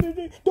 they did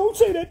this. Don't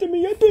say that to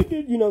me. I did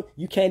this. You know,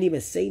 you can't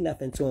even say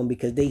nothing to them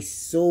because they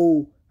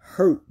so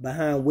hurt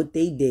behind what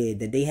they did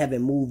that they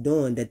haven't moved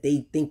on, that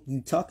they think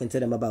you talking to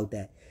them about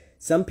that.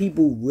 Some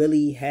people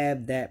really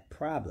have that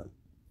problem.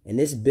 And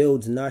this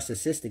builds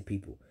narcissistic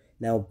people.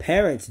 Now,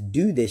 parents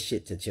do this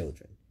shit to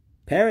children.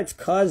 Parents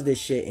cause this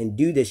shit and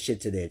do this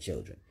shit to their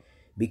children.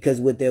 Because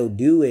what they'll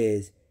do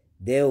is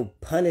they'll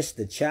punish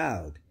the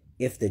child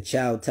if the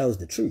child tells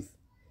the truth.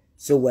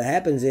 So what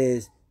happens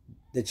is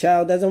the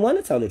child doesn't want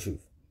to tell the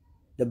truth.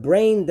 The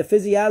brain, the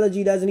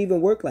physiology doesn't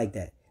even work like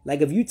that.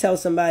 Like if you tell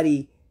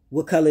somebody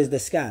what color is the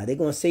sky, they're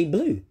going to say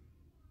blue.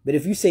 But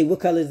if you say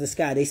what color is the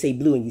sky, they say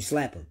blue and you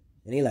slap them.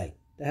 And they like,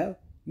 the hell?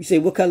 You say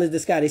what color is the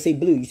sky, they say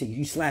blue.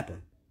 You slap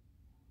them.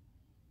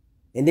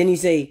 And then you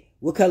say,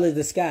 what color is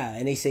the sky?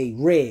 And they say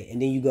red.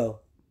 And then you go,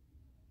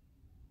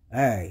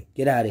 all right,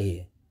 get out of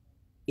here.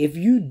 If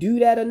you do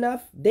that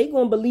enough, they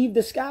going to believe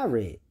the sky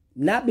red.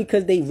 Not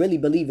because they really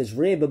believe it's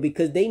red, but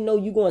because they know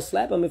you gonna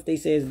slap them if they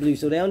say it's blue.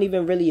 So they don't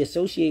even really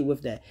associate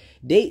with that.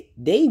 They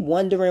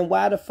wondering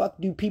why the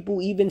fuck do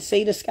people even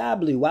say the sky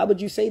blue? Why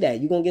would you say that?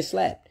 You gonna get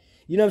slapped.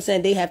 You know what I'm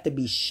saying? They have to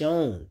be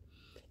shown.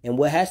 And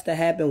what has to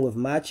happen with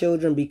my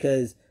children,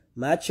 because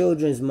my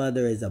children's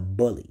mother is a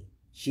bully.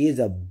 She is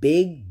a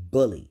big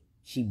bully.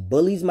 She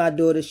bullies my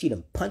daughters. She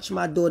done punched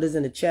my daughters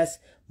in the chest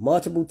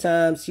multiple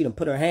times. She done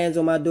put her hands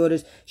on my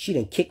daughters. She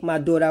done kicked my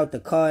daughter out the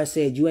car and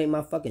said, you ain't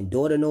my fucking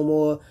daughter no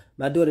more.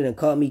 My daughter done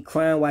called me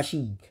crying while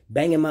she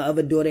banging my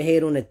other daughter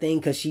head on the thing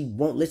because she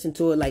won't listen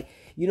to it. Like,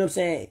 you know what I'm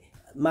saying?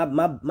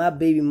 My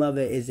baby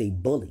mother is a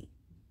bully.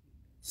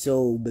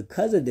 So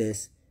because of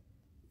this,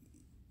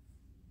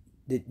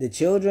 the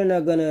children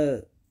are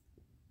gonna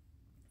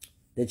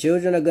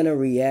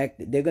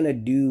react. They're gonna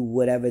do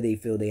whatever they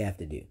feel they have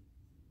to do.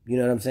 You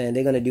know what I'm saying?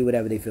 They're gonna do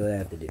whatever they feel they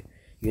have to do.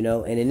 You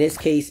know, and in this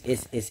case,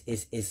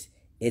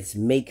 it's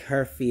make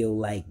her feel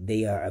like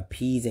they are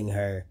appeasing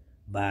her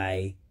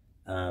by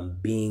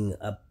being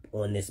up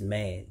on this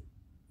man.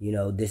 You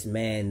know, this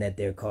man that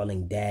they're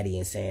calling daddy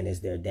and saying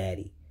is their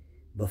daddy.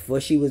 Before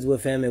she was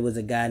with him, it was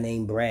a guy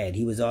named Brad.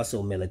 He was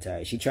also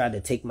military. She tried to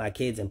take my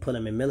kids and put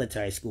them in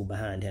military school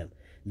behind him.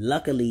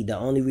 Luckily, the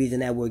only reason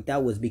that worked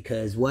out was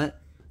because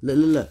what?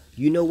 Look.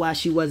 You know why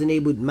she wasn't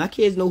able? My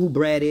kids know who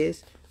Brad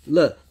is.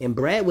 Look, and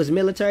Brad was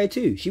military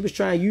too. She was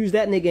trying to use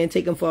that nigga and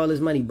take him for all his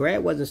money.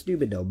 Brad wasn't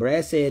stupid though.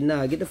 Brad said,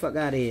 nah, get the fuck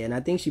out of here. And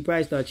I think she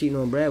probably started cheating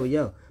on Brad with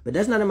yo. But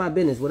that's none of my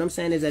business. What I'm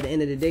saying is at the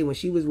end of the day, when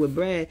she was with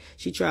Brad,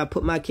 she tried to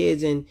put my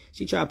kids in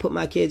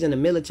the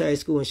military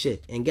school and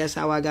shit. And guess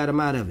how I got them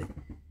out of it?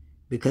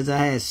 Because I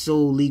had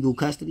sole legal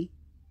custody.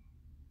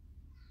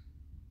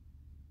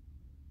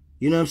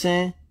 You know what I'm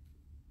saying?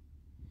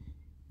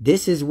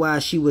 This is why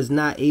she was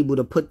not able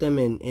to put them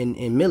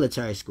in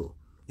military school.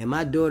 And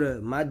my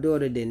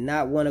daughter did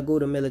not want to go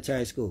to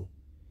military school.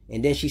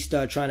 And then she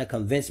started trying to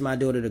convince my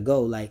daughter to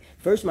go. Like,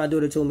 first my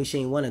daughter told me she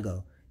didn't want to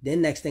go. Then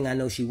next thing I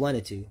know, she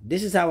wanted to.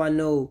 This is how I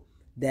know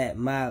that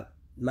my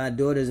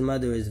daughter's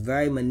mother is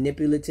very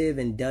manipulative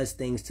and does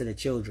things to the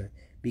children.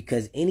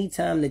 Because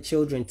anytime the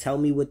children tell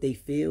me what they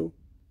feel,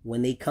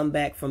 when they come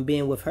back from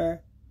being with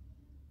her,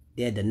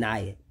 they'll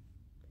deny it.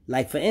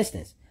 Like, for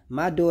instance,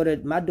 my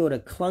daughter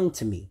clung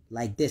to me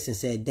like this and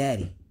said,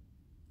 Daddy,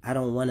 I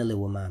don't want to live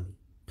with mommy.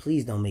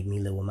 Please don't make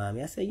me live with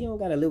mommy. I said, you don't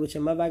got to live with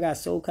your mother. I got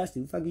sole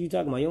custody. What the fuck are you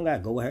talking about? You don't got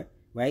to go with her,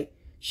 right?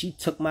 She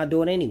took my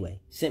daughter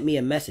anyway. Sent me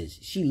a message.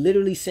 She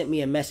literally sent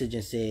me a message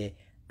and said,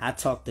 I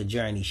talked to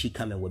Journey. She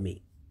coming with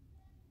me.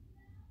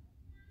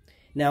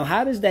 Now,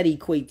 how does that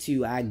equate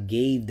to I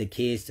gave the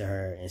kids to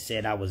her and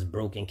said I was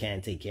broke and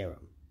can't take care of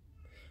them?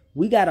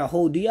 We got a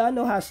whole, do y'all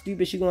know how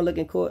stupid she gonna look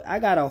in court? I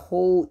got a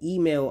whole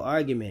email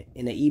argument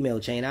in the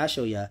email chain. I'll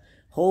show y'all.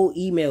 Whole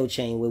email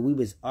chain where we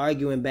was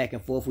arguing back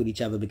and forth with each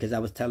other because I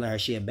was telling her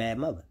she a bad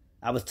mother.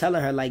 I was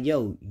telling her like,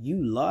 yo,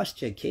 you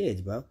lost your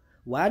kids, bro.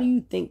 Why do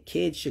you think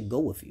kids should go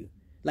with you?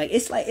 Like,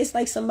 it's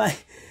like somebody,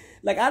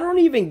 like, I don't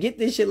even get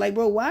this shit. Like,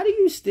 bro, why do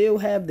you still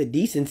have the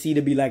decency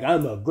to be like,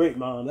 I'm a great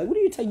mom? Like, what do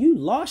you tell? You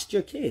lost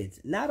your kids.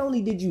 Not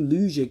only did you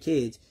lose your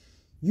kids,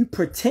 you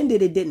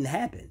pretended it didn't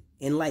happen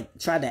and like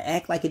tried to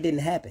act like it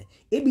didn't happen.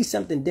 It'd be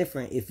something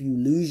different if you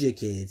lose your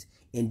kids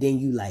and then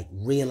you like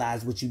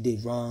realize what you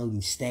did wrong.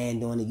 You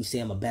stand on it. You say,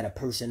 I'm a better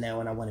person now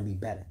and I want to be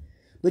better.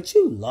 But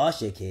you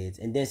lost your kids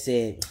and then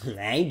said,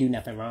 I ain't do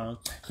nothing wrong,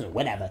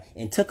 whatever,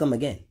 and took them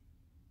again.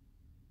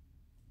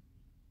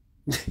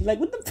 Like,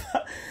 what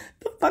the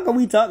fuck are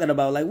we talking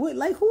about? Like, what?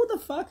 Like, who the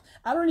fuck?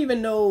 I don't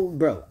even know,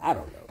 bro. I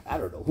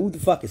don't know who the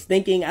fuck is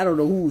thinking. I don't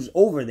know who's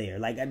over there.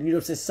 Like, you know,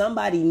 since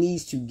somebody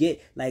needs to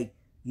get, like,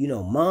 you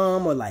know,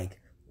 mom or like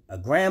a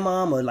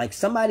grandmom or like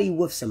somebody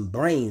with some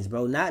brains,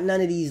 bro. Not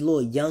none of these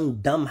little young,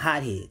 dumb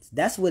hotheads.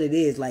 That's what it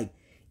is. Like,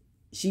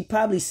 she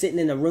probably sitting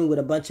in a room with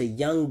a bunch of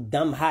young,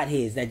 dumb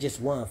hotheads that just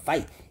want to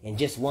fight and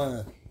just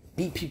want to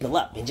beat people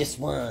up and just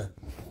want to,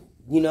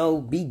 you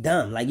know, be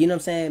dumb. Like, you know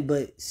what I'm saying?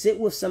 But sit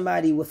with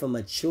somebody with a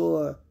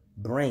mature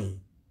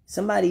brain.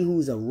 Somebody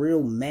who's a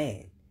real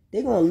man.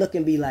 They're going to look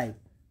and be like,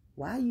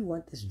 why you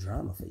want this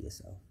drama for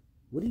yourself?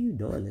 What are you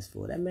doing this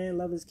for? That man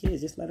love his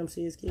kids. Just let him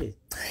see his kids.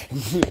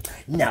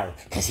 No,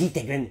 because he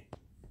thinking...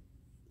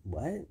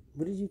 What?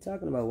 What are you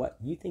talking about? What?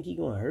 You think he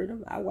going to hurt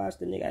him? I watched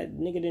the nigga.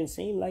 Nigga didn't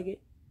seem like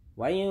it.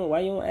 Why you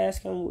don't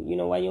ask him, you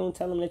know, why you don't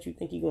tell him that you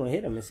think he going to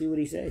hit him and see what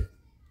he say?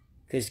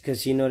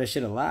 Cause you know that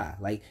shit a lie.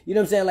 Like, you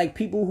know what I'm saying? Like,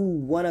 people who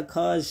want to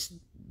cause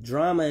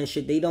drama and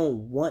shit, they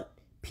don't want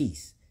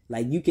peace.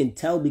 Like, you can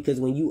tell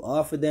because when you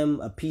offer them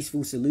a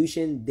peaceful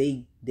solution,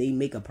 they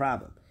make a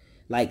problem.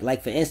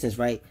 Like for instance,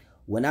 right?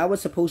 When I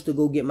was supposed to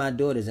go get my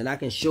daughters, and I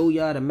can show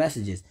y'all the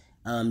messages.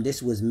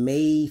 This was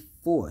May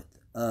 4th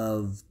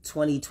of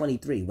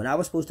 2023. When I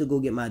was supposed to go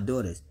get my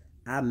daughters,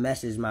 I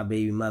messaged my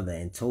baby mother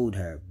and told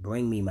her,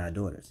 bring me my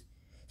daughters.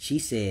 She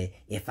said,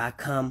 if I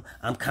come,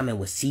 I'm coming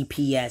with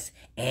CPS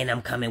and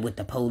I'm coming with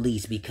the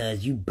police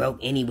because you broke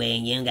anyway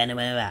and you ain't got no...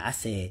 I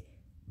said,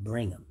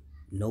 bring them.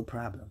 No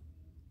problem.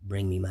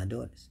 Bring me my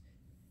daughters.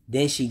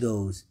 Then she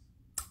goes,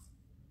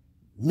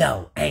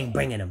 no, I ain't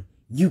bringing them.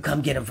 You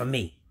come get them from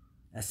me.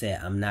 I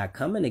said, I'm not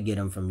coming to get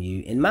them from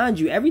you. And mind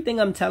you, everything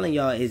I'm telling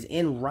y'all is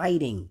in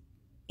writing.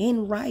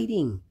 In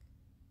writing.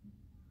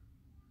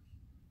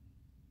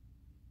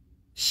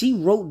 She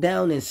wrote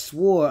down and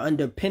swore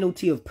under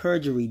penalty of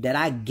perjury that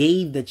I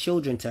gave the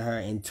children to her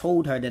and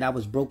told her that I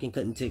was broke and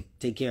couldn't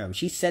take care of them.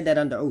 She said that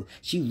under oath.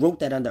 She wrote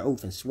that under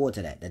oath and swore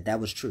to that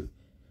was true.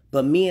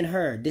 But me and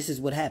her, this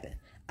is what happened.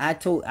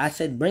 I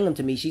said, bring them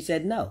to me. She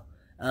said, no.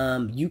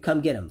 You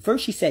come get them.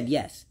 First she said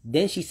yes.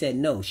 Then she said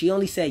no. She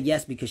only said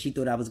yes because she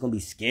thought I was going to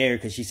be scared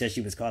because she said she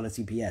was calling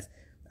CPS.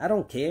 I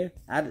don't care.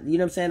 You know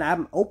what I'm saying?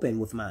 I'm open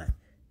with mine.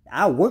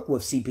 I work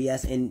with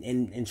CPS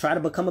and try to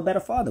become a better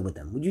father with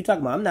them. What you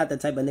talking about? I'm not the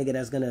type of nigga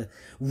that's gonna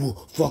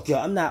fuck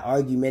y'all. I'm not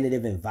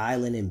argumentative and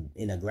violent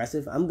and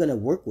aggressive. I'm gonna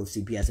work with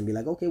CPS and be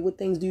like, okay, what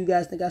things do you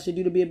guys think I should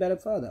do to be a better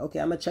father? Okay,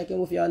 I'm gonna check in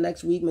with y'all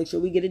next week, make sure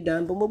we get it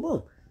done. Boom, boom,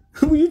 boom.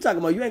 What you talking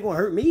about? You ain't gonna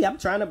hurt me. I'm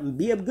trying to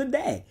be a good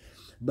dad.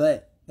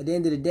 But at the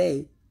end of the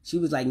day, she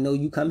was like, no,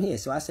 you come here.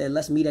 So I said,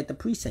 let's meet at the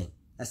precinct.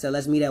 I said,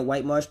 let's meet at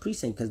White Marsh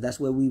Precinct because that's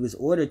where we was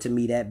ordered to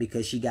meet at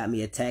because she got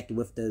me attacked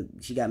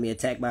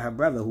by her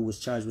brother who was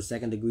charged with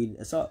 2nd-degree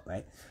assault,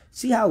 right?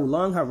 See how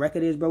long her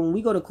record is, bro? When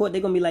we go to court,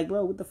 they're going to be like,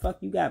 bro, what the fuck?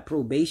 You got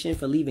probation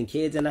for leaving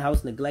kids in the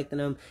house, neglecting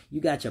them.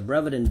 You got your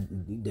brother done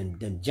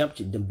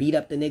beat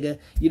up the nigga.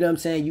 You know what I'm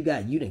saying?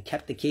 You done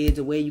kept the kids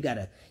away. You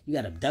got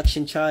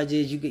abduction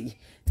charges.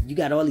 You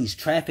got all these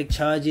traffic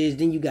charges.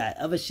 Then you got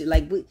other shit.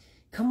 Like,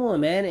 come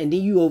on, man. And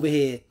then you over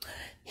here.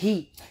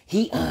 He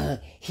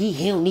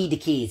don't need the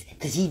kids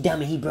because he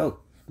dumb and he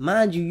broke.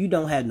 Mind you, you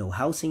don't have no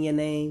house in your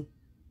name.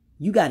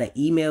 You got an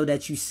email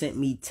that you sent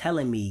me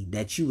telling me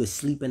that you was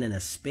sleeping in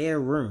a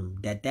spare room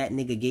that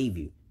nigga gave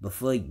you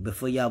before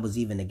y'all was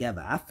even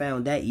together. I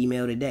found that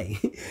email today.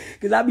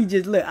 Cause I be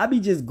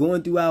just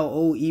going through our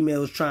old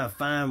emails trying to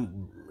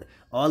find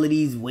all of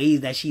these ways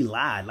that she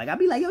lied. Like, I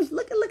be like, yo,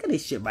 look at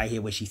this shit right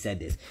here where she said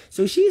this.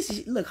 So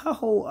look, her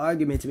whole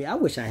argument to me, I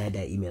wish I had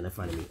that email in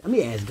front of me. Let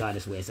me ask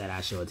Goddess where it's at,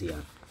 I'll show it to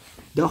y'all.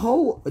 The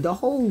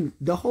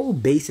whole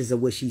basis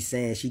of what she's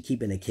saying, she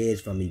keeping the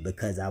kids from me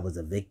because I was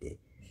evicted.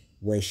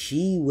 When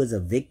she was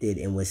evicted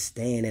and was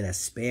staying in a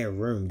spare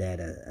room that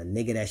a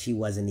nigga that she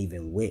wasn't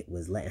even with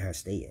was letting her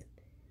stay in.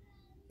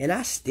 And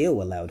I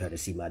still allowed her to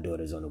see my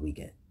daughters on the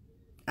weekend.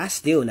 I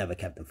still never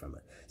kept them from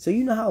her. So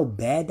you know how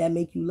bad that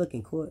make you look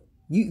in court?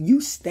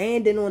 You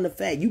standing on the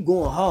fact, you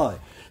going hard.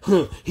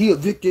 He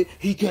evicted,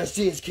 he can't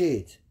see his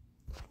kids.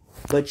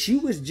 But you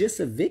was just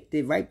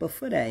evicted right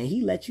before that and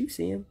he let you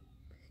see him.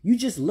 You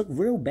just look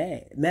real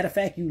bad. Matter of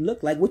fact, you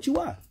look like what you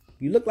are.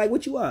 You look like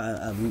what you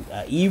are.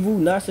 A evil,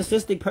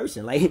 narcissistic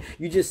person. Like,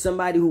 you just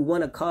somebody who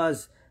want to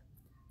cause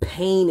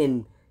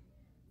pain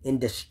and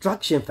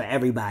destruction for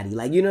everybody.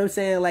 Like, you know what I'm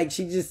saying? Like,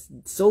 she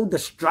just so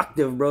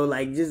destructive, bro.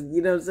 Like, just,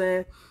 you know what I'm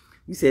saying?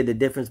 You said the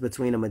difference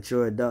between a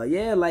mature adult.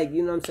 Yeah, like,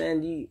 you know what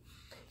I'm saying?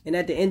 And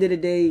at the end of the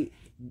day,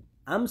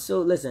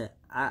 listen,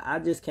 I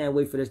just can't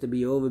wait for this to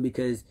be over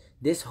because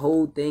this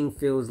whole thing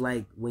feels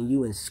like when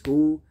you in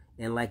school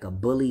and like a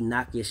bully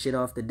knock your shit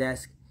off the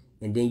desk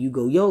and then you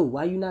go, yo,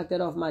 why you knock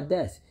that off my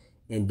desk?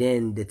 And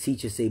then the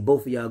teacher say,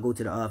 both of y'all go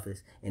to the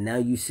office. And now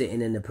you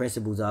sitting in the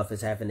principal's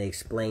office having to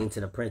explain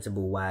to the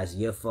principal why it's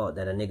your fault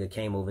that a nigga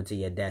came over to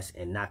your desk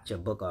and knocked your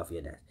book off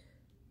your desk.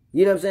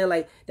 You know what I'm saying?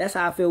 Like, that's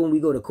how I feel when we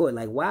go to court.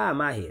 Like, why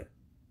am I here?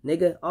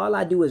 Nigga, all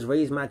I do is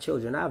raise my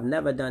children. I've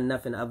never done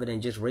nothing other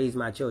than just raise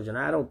my children.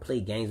 I don't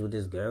play games with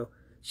this girl.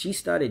 She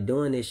started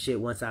doing this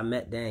shit once I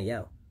met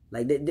Danielle.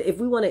 Like, if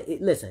we want to,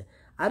 listen,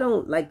 I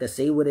don't like to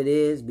say what it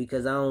is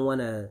because I don't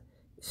want to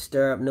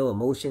stir up no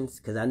emotions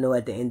because I know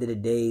at the end of the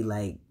day,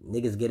 like,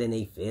 niggas get in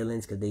their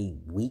feelings because they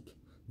weak.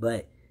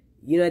 But,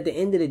 you know, at the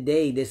end of the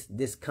day,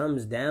 this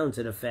comes down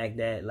to the fact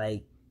that,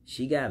 like,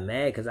 she got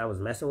mad because I was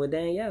messing with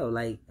Danielle.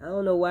 Like, I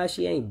don't know why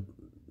she ain't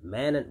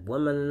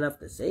woman enough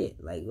to say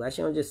it. Like, why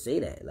she don't just say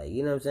that? Like,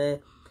 you know what I'm saying?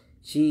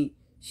 She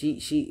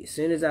as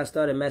soon as I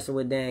started messing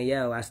with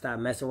Danielle, I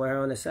stopped messing with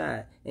her on the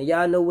side. And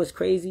y'all know what's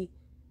crazy?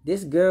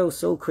 This girl's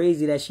so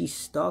crazy that she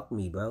stalked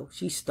me, bro.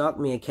 She stalked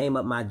me and came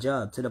up my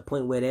job to the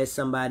point where there's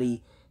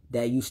somebody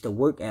that used to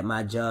work at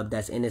my job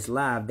that's in this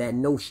live that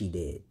knows she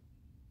did.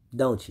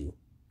 Don't you?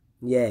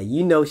 Yeah,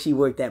 you know she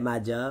worked at my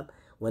job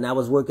when I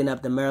was working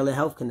up the Maryland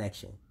Health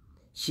Connection.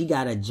 She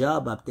got a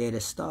job up there to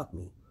stalk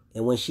me.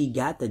 And when she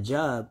got the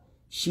job,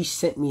 she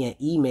sent me an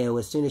email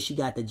as soon as she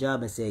got the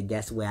job and said,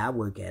 guess where I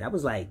work at? I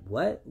was like,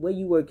 what? Where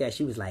you work at?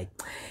 She was like,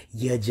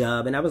 your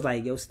job. And I was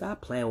like, yo,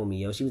 stop playing with me,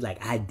 yo. She was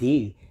like, I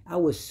did. I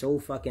was so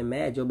fucking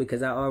mad, yo,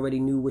 because I already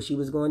knew what she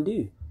was going to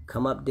do.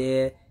 Come up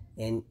there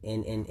and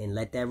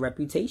let that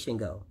reputation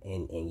go.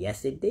 And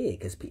yes, it did,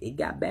 because it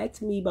got back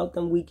to me about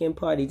them weekend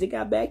parties. It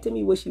got back to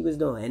me what she was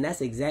doing. And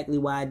that's exactly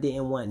why I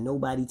didn't want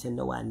nobody to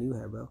know I knew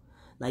her, bro.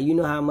 Like, you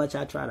know how much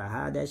I try to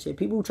hide that shit?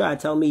 People try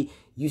to tell me,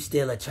 you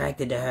still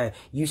attracted to her.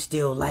 You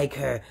still like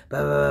her.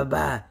 Blah, blah, blah,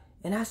 blah.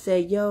 And I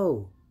said,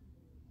 yo,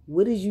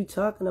 what is you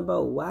talking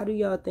about? Why do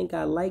y'all think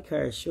I like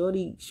her?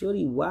 Shorty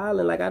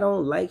wildin'. Like, I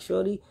don't like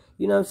Shorty.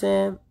 You know what I'm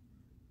saying?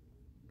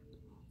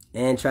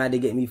 And tried to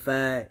get me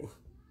fired.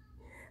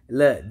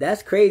 Look,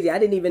 that's crazy. I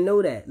didn't even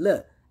know that.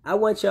 Look, I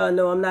want y'all to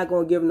know I'm not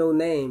going to give no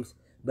names,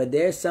 but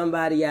there's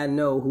somebody I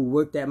know who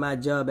worked at my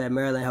job at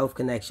Maryland Health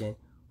Connection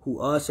who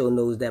also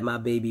knows that my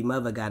baby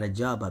mother got a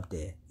job up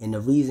there. And the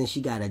reason she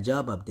got a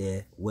job up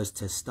there was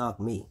to stalk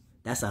me.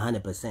 That's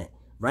 100%.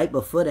 Right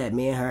before that,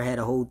 me and her had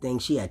a whole thing.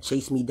 She had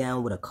chased me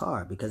down with a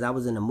car because I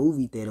was in a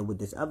movie theater with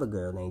this other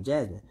girl named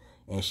Jasmine.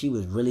 And she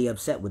was really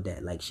upset with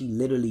that. Like, she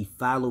literally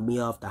followed me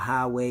off the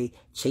highway,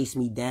 chased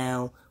me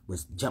down,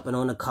 was jumping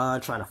on the car,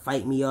 trying to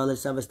fight me, all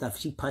this other stuff.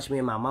 She punched me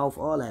in my mouth,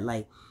 all that.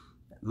 Like,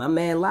 my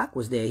man Locke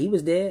was there. He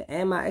was there,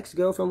 and my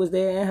ex-girlfriend was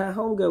there, and her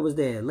homegirl was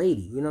there,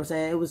 lady. You know what I'm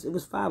saying? It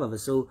was 5 of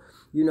us. So,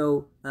 you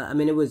know, I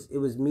mean, it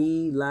was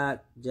me,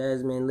 Locke,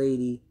 Jasmine,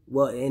 lady.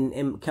 Well,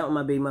 and counting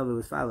my baby mother, it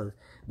was 5 of us.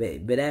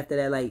 But after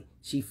that, like,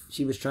 she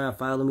was trying to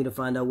follow me to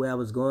find out where I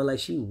was going. Like,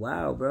 she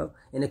wild, bro.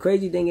 And the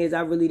crazy thing is,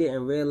 I really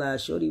didn't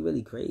realize Shorty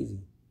really crazy.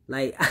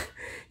 Like,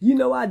 you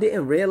know, I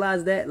didn't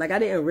realize that. Like, I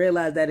didn't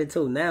realize that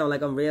until now.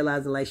 Like, I'm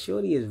realizing, like,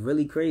 Shorty is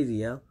really crazy,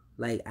 yo.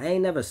 Like, I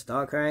ain't never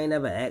stalk her. I ain't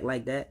never act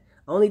like that.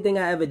 Only thing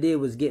I ever did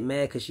was get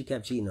mad because she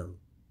kept cheating on me.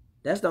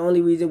 That's the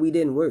only reason we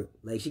didn't work.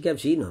 Like, she kept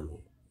cheating on me.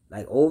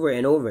 Like, over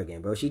and over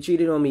again, bro. She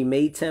cheated on me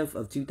May 10th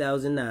of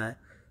 2009.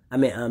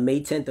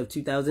 May 10th of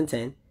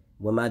 2010.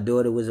 When my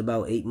daughter was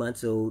about 8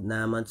 months old,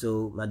 9 months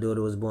old. My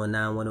daughter was born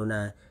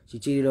 9/109. She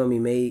cheated on me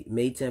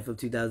May 10th of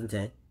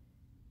 2010.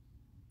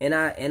 And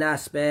I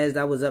spazzed.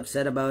 I was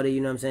upset about it.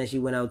 You know what I'm saying? She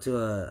went out to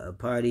a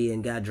party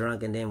and got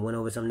drunk and then went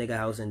over some nigga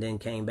house and then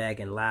came back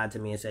and lied to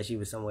me and said she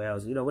was somewhere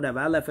else. You know, whatever.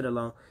 I left it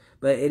alone.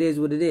 But it is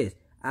what it is.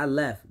 I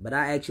left, but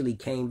I actually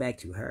came back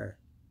to her.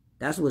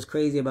 That's what's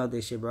crazy about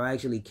this shit, bro. I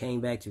actually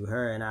came back to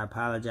her and I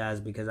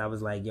apologized because I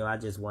was like, yo, I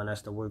just want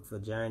us to work for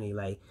Journey.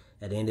 Like,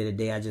 at the end of the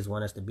day, I just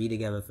want us to be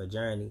together for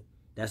Journey.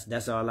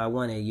 That's all I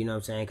wanted, you know what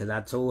I'm saying? Because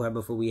I told her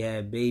before we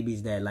had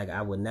babies that, like,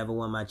 I would never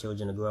want my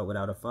children to grow up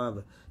without a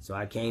father. So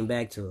I came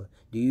back to her.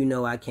 Do you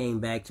know I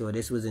came back to her?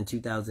 This was in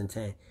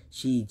 2010.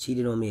 She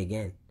cheated on me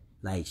again.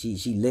 Like,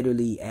 she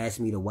literally asked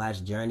me to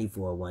watch Journey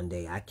for her one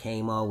day. I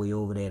came all the way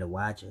over there to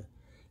watch her.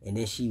 And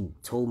then she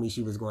told me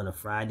she was going to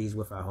Fridays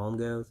with her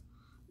homegirls.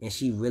 And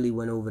she really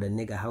went over the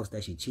nigga house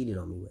that she cheated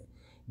on me with.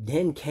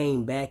 Then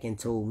came back and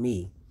told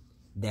me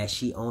that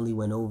she only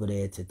went over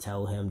there to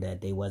tell him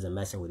that they wasn't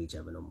messing with each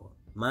other no more.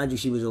 Mind you,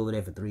 she was over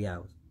there for 3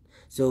 hours.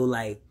 So,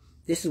 like,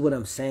 this is what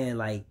I'm saying.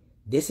 Like,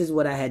 this is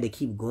what I had to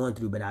keep going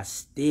through. But I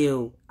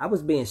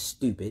was being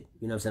stupid.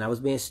 You know what I'm saying? I was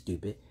being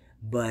stupid.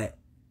 But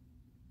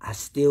I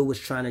still was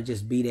trying to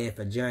just be there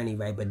for Journey,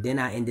 right? But then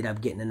I ended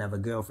up getting another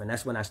girlfriend.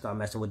 That's when I started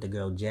messing with the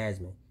girl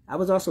Jasmine. I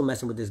was also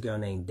messing with this girl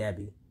named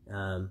Debbie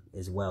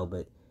as well.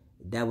 But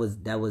that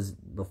was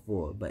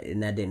before.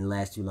 And that didn't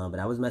last too long.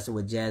 But I was messing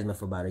with Jasmine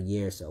for about a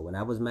year or so. When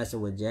I was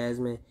messing with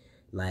Jasmine,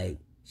 like,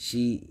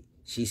 she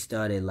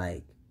started,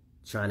 like,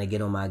 trying to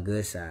get on my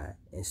good side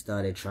and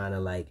started trying to,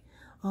 like,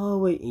 oh,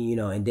 wait, you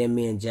know, and then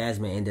me and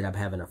Jasmine ended up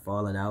having a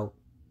falling out,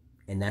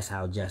 and that's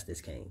how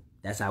Justice came.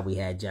 That's how we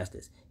had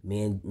Justice.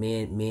 Me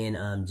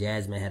and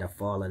Jasmine had a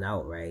falling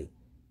out, right?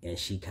 And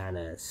she kind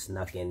of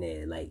snuck in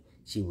there. Like,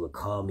 she would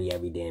call me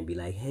every day and be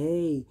like,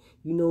 hey,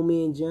 you know,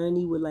 me and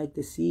Journey would like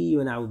to see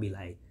you. And I would be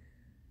like,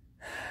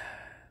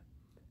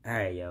 all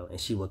right, yo. And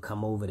she would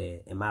come over there.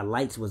 And my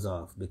lights was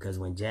off because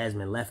when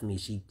Jasmine left me,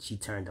 she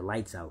turned the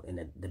lights out. And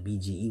the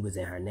BGE was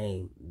in her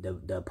name.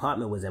 The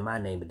apartment was in my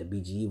name, but the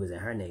BGE was in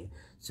her name.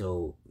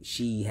 So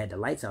she had the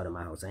lights out in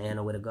my house. I didn't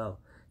know where to go.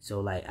 So,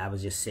 like, I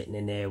was just sitting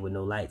in there with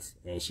no lights.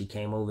 And she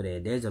came over there.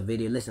 There's a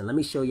video. Listen, let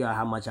me show y'all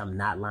how much I'm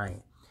not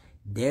lying.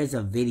 There's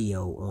a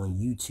video on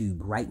YouTube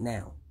right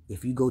now.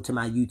 If you go to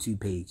my YouTube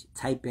page,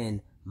 type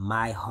in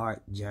My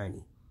Heart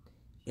Journey.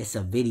 It's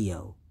a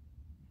video.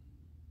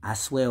 I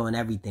swear on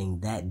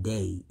everything, that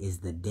day is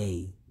the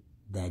day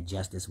that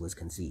Justice was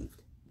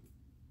conceived.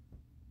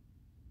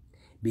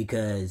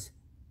 Because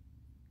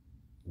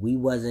we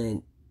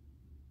wasn't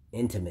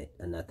intimate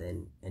or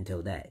nothing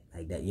until that.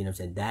 Like that, you know what I'm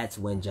saying? That's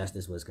when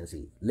Justice was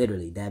conceived.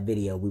 Literally, that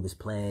video we was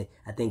playing.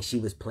 I think she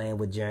was playing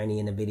with Journey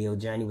in the video.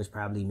 Journey was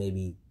probably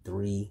maybe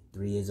 3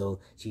 years old.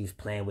 She was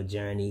playing with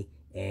Journey.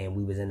 And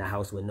we was in the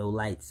house with no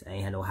lights. I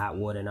ain't had no hot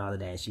water and all of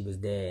that. And she was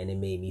there. And it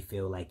made me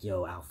feel like,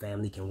 yo, our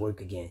family can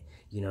work again.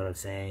 You know what I'm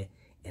saying?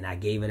 And I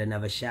gave it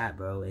another shot,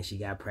 bro. And she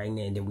got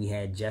pregnant. And then we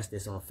had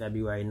Justice on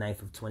February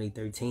 9th of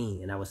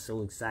 2013. And I was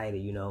so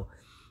excited, you know.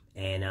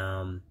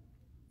 And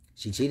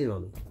she cheated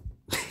on me.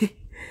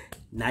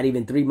 Not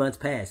even 3 months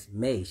past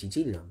May, she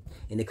cheated on me.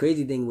 And the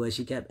crazy thing was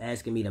she kept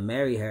asking me to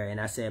marry her. And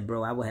I said,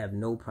 bro, I would have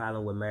no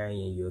problem with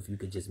marrying you if you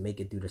could just make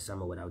it through the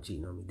summer without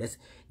cheating on me.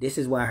 This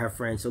is why her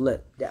friend. So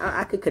look,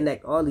 I could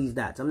connect all these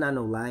dots. I'm not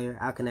no liar.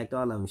 I'll connect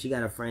all of them. She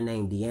got a friend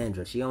named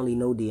Deandra. She only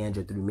know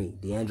Deandra through me.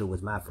 Deandra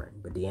was my friend.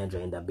 But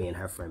Deandra ended up being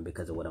her friend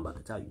because of what I'm about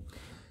to tell you.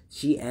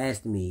 She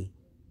asked me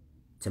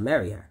to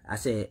marry her. I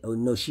said, oh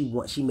no,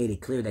 she made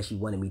it clear that she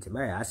wanted me to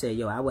marry her. I said,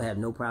 yo, I would have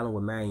no problem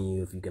with marrying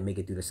you if you can make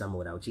it through the summer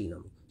without cheating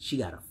on me. She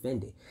got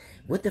offended.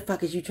 What the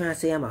fuck is you trying to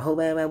say? I'm a hoe?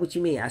 What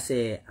you mean? I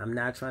said, I'm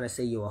not trying to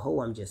say you're a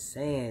hoe. I'm just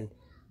saying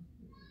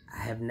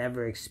I have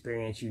never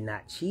experienced you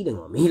not cheating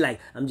on me. Like,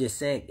 I'm just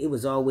saying, it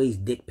was always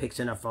dick pics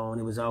in her phone.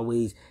 It was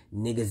always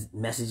niggas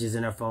messages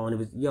in her phone. It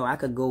was, yo, I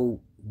could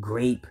go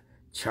Grape,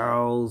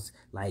 Charles,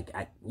 like,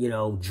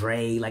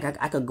 Dre. Like,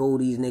 I could go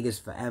these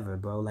niggas forever,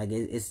 bro. Like,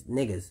 it's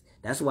niggas.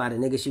 That's why the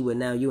nigga she with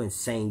now, you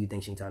insane. You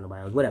think she ain't talking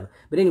nobody else. Whatever.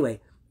 But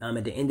anyway,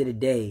 at the end of the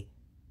day,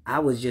 I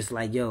was just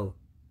like, yo,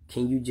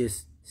 can you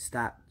just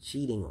stop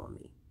cheating on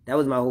me? That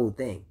was my whole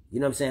thing. You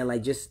know what I'm saying?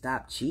 Like, just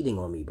stop cheating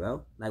on me,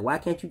 bro. Like, why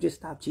can't you just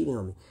stop cheating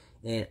on me?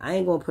 And I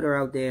ain't gonna put her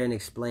out there and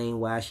explain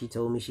why she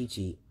told me she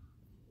cheat.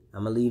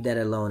 I'm gonna leave that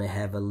alone and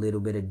have a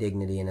little bit of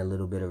dignity and a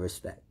little bit of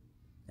respect.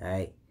 All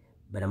right?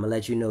 But I'm gonna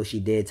let you know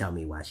she did tell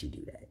me why she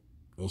do that.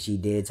 And she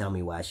did tell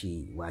me why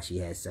she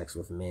has sex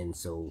with men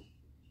so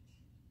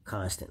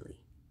constantly.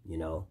 You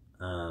know?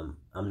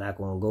 I'm not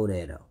gonna go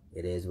there, though.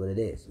 It is what it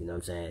is. You know what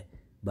I'm saying?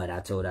 But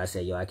I told her, I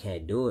said, yo, I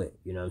can't do it.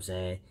 You know what I'm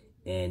saying?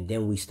 And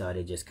then we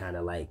started just kind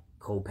of like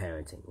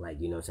co-parenting. Like,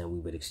 you know what I'm saying? We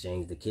would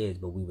exchange the kids,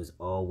 but we was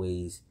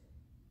always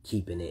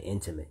keeping it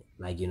intimate.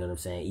 Like, you know what I'm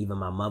saying? Even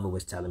my mother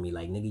was telling me,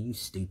 like, nigga, you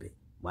stupid.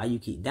 Why you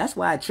keep... That's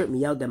why it tripped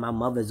me out that my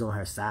mother's on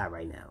her side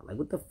right now. Like,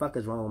 what the fuck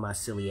is wrong with my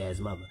silly ass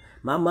mother?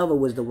 My mother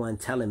was the one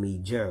telling me,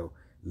 Gerald,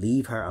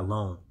 leave her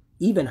alone.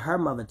 Even her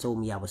mother told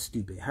me I was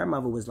stupid. Her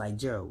mother was like,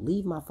 Gerald,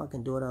 leave my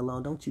fucking daughter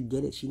alone. Don't you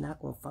get it? She's not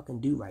gonna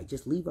fucking do right.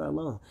 Just leave her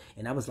alone.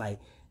 And I was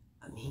like,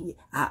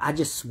 I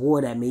just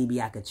swore that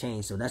maybe I could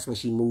change. So that's when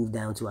she moved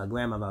down to our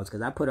grandma's house,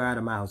 because I put her out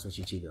of my house when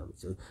she cheated on me.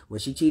 So when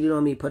she cheated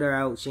on me, put her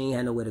out, she ain't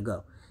had nowhere to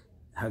go.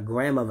 Her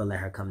grandmother let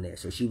her come there.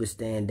 So she was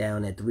staying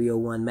down at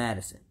 301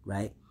 Madison,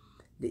 right?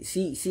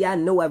 See, I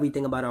know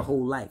everything about her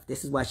whole life.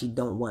 This is why she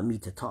don't want me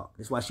to talk.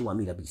 This is why she want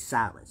me to be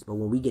silenced. But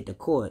when we get to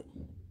court,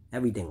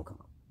 everything will come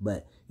up.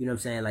 But, you know what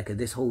I'm saying? Like, 'cause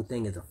this whole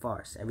thing is a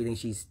farce. Everything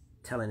she's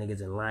telling niggas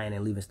and lying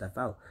and leaving stuff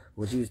out.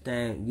 When she was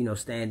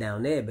staying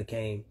down there, it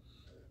became...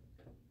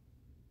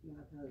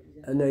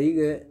 Oh, no, you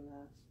good.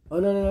 Oh,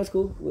 no, that's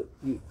cool. What,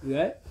 you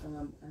right?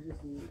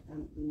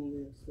 We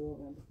need a store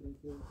run between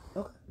two.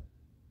 Okay.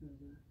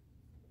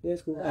 Yeah,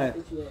 it's cool. All I right.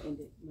 think you had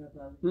ended. No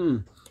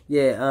problem.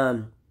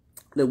 Yeah,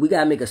 look, we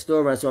gotta make a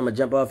store run, so I'm gonna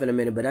jump off in a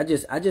minute. But I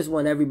just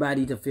want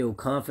everybody to feel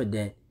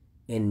confident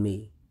in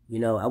me. You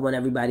know, I want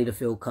everybody to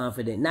feel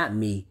confident, not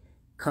me,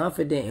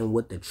 confident in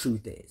what the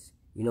truth is.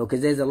 You know,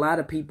 because there's a lot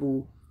of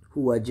people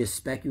who are just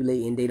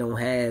speculating. They don't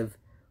have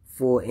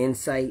full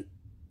insight,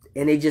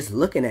 and they just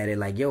looking at it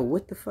like, yo,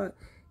 what the fuck?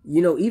 You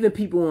know, even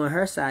people on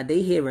her side,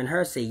 they hearing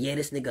her say, yeah,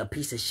 this nigga a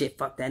piece of shit.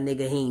 Fuck that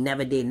nigga. He ain't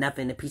never did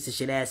nothing. A piece of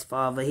shit ass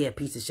father. He a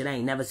piece of shit. I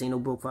ain't never seen no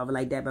broke father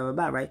like that, blah, blah,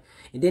 blah, right?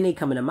 And then they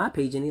coming to my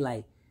page and they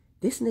like,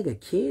 this nigga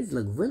kids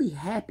look really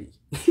happy.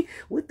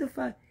 What the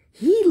fuck?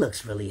 He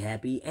looks really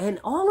happy. And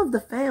all of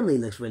the family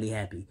looks really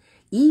happy.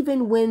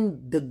 Even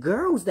when the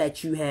girls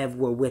that you have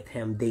were with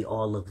him, they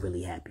all look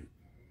really happy.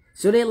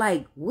 So they're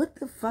like, what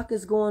the fuck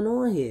is going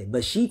on here?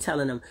 But she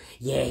telling them,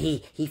 yeah,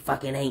 he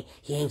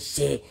ain't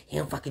shit. He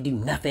don't fucking do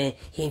nothing.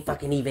 He ain't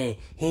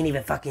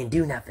even fucking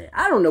do nothing.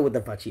 I don't know what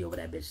the fuck she over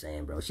that bitch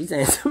saying, bro. She's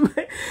saying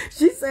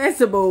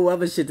some old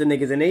other shit to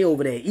niggas and they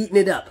over there eating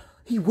it up.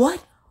 He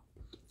what?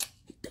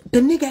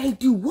 The nigga ain't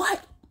do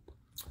what?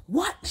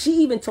 What? She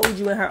even told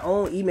you in her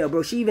own email,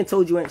 bro. She even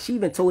told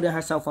it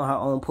herself on her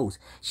own post.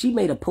 She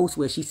made a post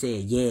where she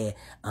said, yeah,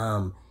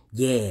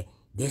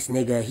 this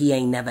nigga, he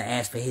ain't never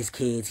asked for his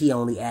kids. He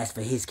only asked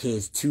for his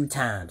kids 2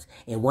 times.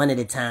 And one of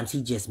the times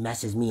he just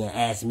messaged me and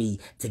asked me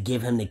to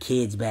give him the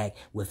kids back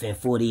within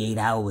 48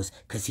 hours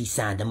because he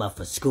signed them up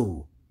for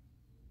school.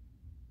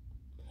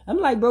 I'm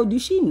like, bro, do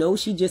she know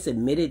she just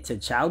admitted to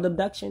child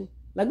abduction?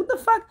 Like, what the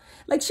fuck?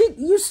 Like,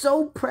 you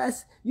so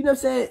pressed. You know what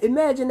I'm saying?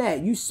 Imagine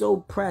that. You so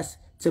pressed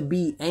to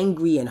be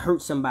angry and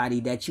hurt somebody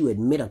that you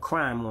admit a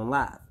crime on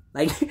live.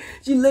 Like,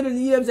 she literally,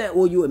 you know what I'm saying?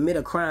 Or you admit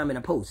a crime in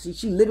a post.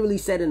 She literally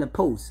said in a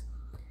post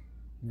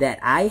that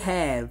I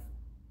have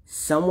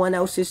someone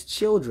else's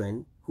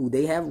children who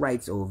they have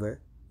rights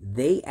over.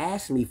 They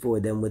asked me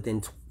for them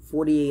within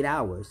 48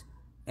 hours,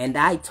 and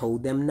I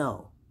told them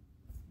no.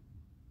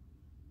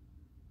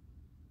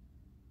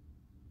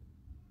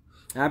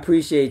 I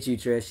appreciate you,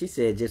 Trish. She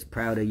said, just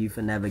proud of you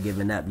for never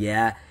giving up.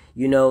 Yeah,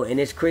 you know, and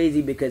it's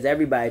crazy because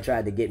everybody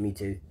tried to get me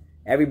to.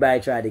 Everybody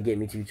tried to get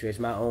me to, Trish.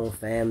 My own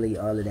family,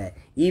 all of that.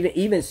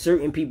 Even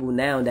certain people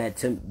now that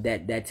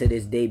to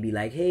this day be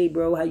like, hey,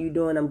 bro, how you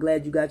doing? I'm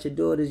glad you got your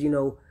daughters. You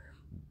know,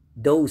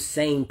 those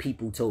same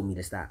people told me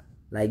to stop.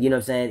 Like, you know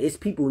what I'm saying? It's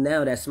people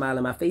now that smile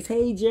in my face.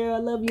 Hey, Jared, I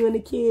love you and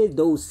the kids.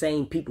 Those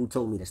same people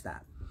told me to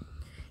stop.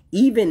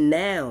 Even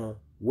now,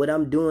 what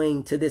I'm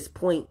doing to this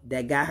point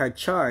that got her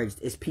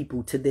charged is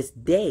people to this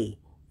day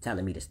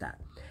telling me to stop.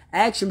 I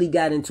actually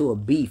got into a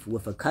beef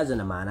with a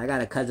cousin of mine. I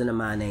got a cousin of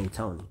mine named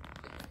Tony.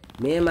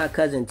 Me and my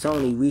cousin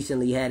Tony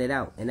recently had it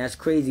out. And that's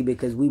crazy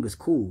because we was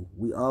cool.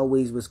 We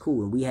always was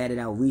cool. And we had it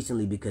out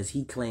recently because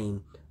he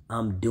claimed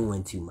I'm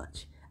doing too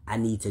much. I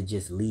need to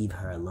just leave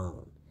her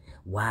alone.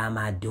 Why am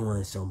I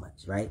doing so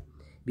much, right?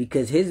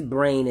 Because his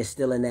brain is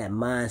still in that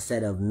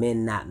mindset of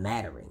men not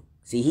mattering.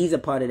 See, he's a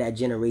part of that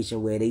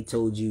generation where they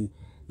told you,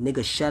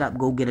 nigga, shut up,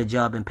 go get a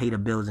job and pay the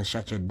bills and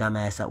shut your dumb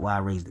ass up while I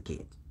raise the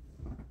kids.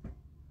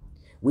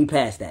 We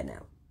past that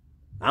now.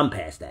 I'm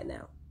past that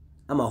now.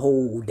 I'm a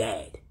whole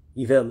dad.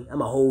 You feel me?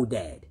 I'm a whole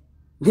dad.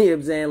 You know what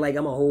I'm saying? Like,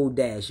 I'm a whole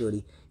dad,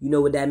 shorty. You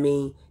know what that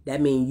mean? That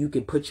mean you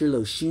can put your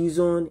little shoes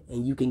on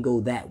and you can go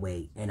that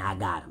way. And I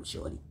got him,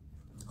 shorty.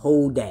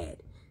 Whole dad.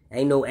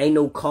 Ain't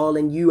no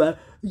calling you.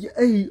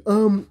 Hey,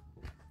 well,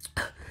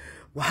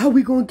 how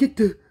we gonna get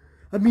the,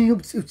 I mean,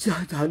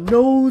 her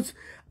nose.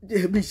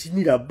 I mean, she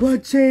need her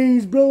butt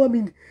changed, bro. I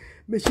mean,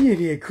 man, she in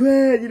here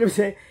crying. You know what I'm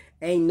saying?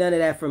 Ain't none of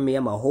that from me.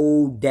 I'm a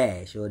whole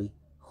dad, shorty.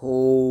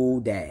 Whole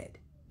dad.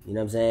 You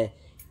know what I'm saying?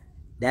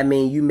 That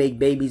mean you make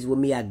babies with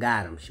me, I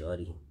got them,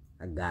 shorty.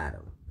 I got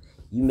them.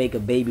 You make a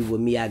baby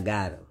with me, I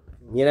got them.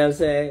 You know what I'm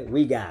saying?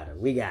 We got them.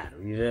 We got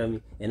them. You know what I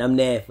mean? And I'm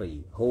there for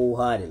you,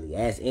 wholeheartedly.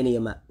 Ask any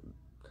of my,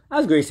 I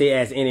was going to say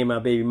ask any of my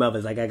baby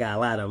mothers, like I got a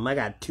lot of them. I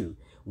got 2.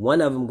 One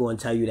of them going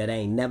to tell you that I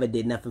ain't never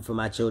did nothing for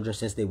my children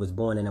since they was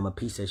born and I'm a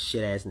piece of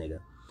shit ass nigga.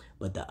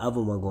 But the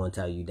other one going to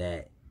tell you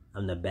that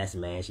I'm the best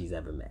man she's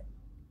ever met.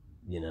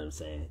 You know what I'm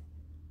saying?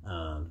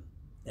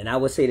 And I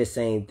would say the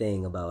same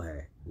thing about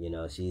her. You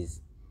know,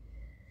 she's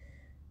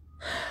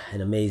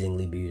an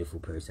amazingly beautiful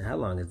person. How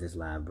long is this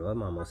live, bro?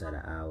 I'm almost at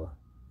an hour.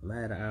 Am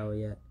I at an hour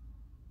yet?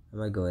 I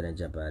might go ahead and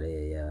jump out of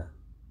here, y'all.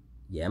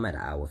 Yeah, I'm at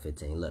an hour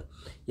 15. Look,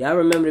 y'all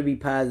remember to be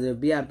positive,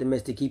 be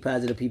optimistic, keep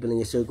positive people in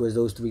your circle, as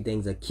those 3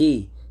 things are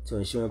key to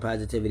ensuring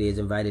positivity is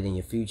invited in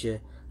your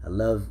future. I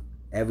love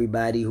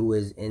everybody who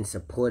is in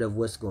support of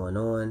what's going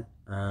on.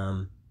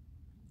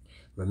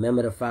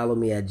 Remember to follow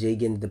me at Jay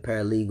Giddens the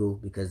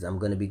Paralegal, because I'm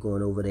going to be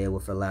going over there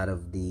with a lot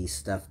of the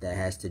stuff that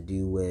has to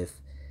do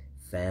with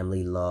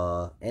family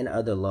law and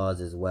other laws,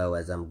 as well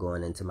as I'm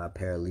going into my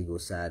paralegal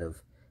side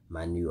of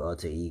my new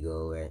alter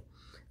ego, right?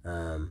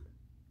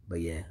 But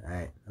yeah, all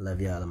right. I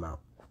love y'all. I'm out.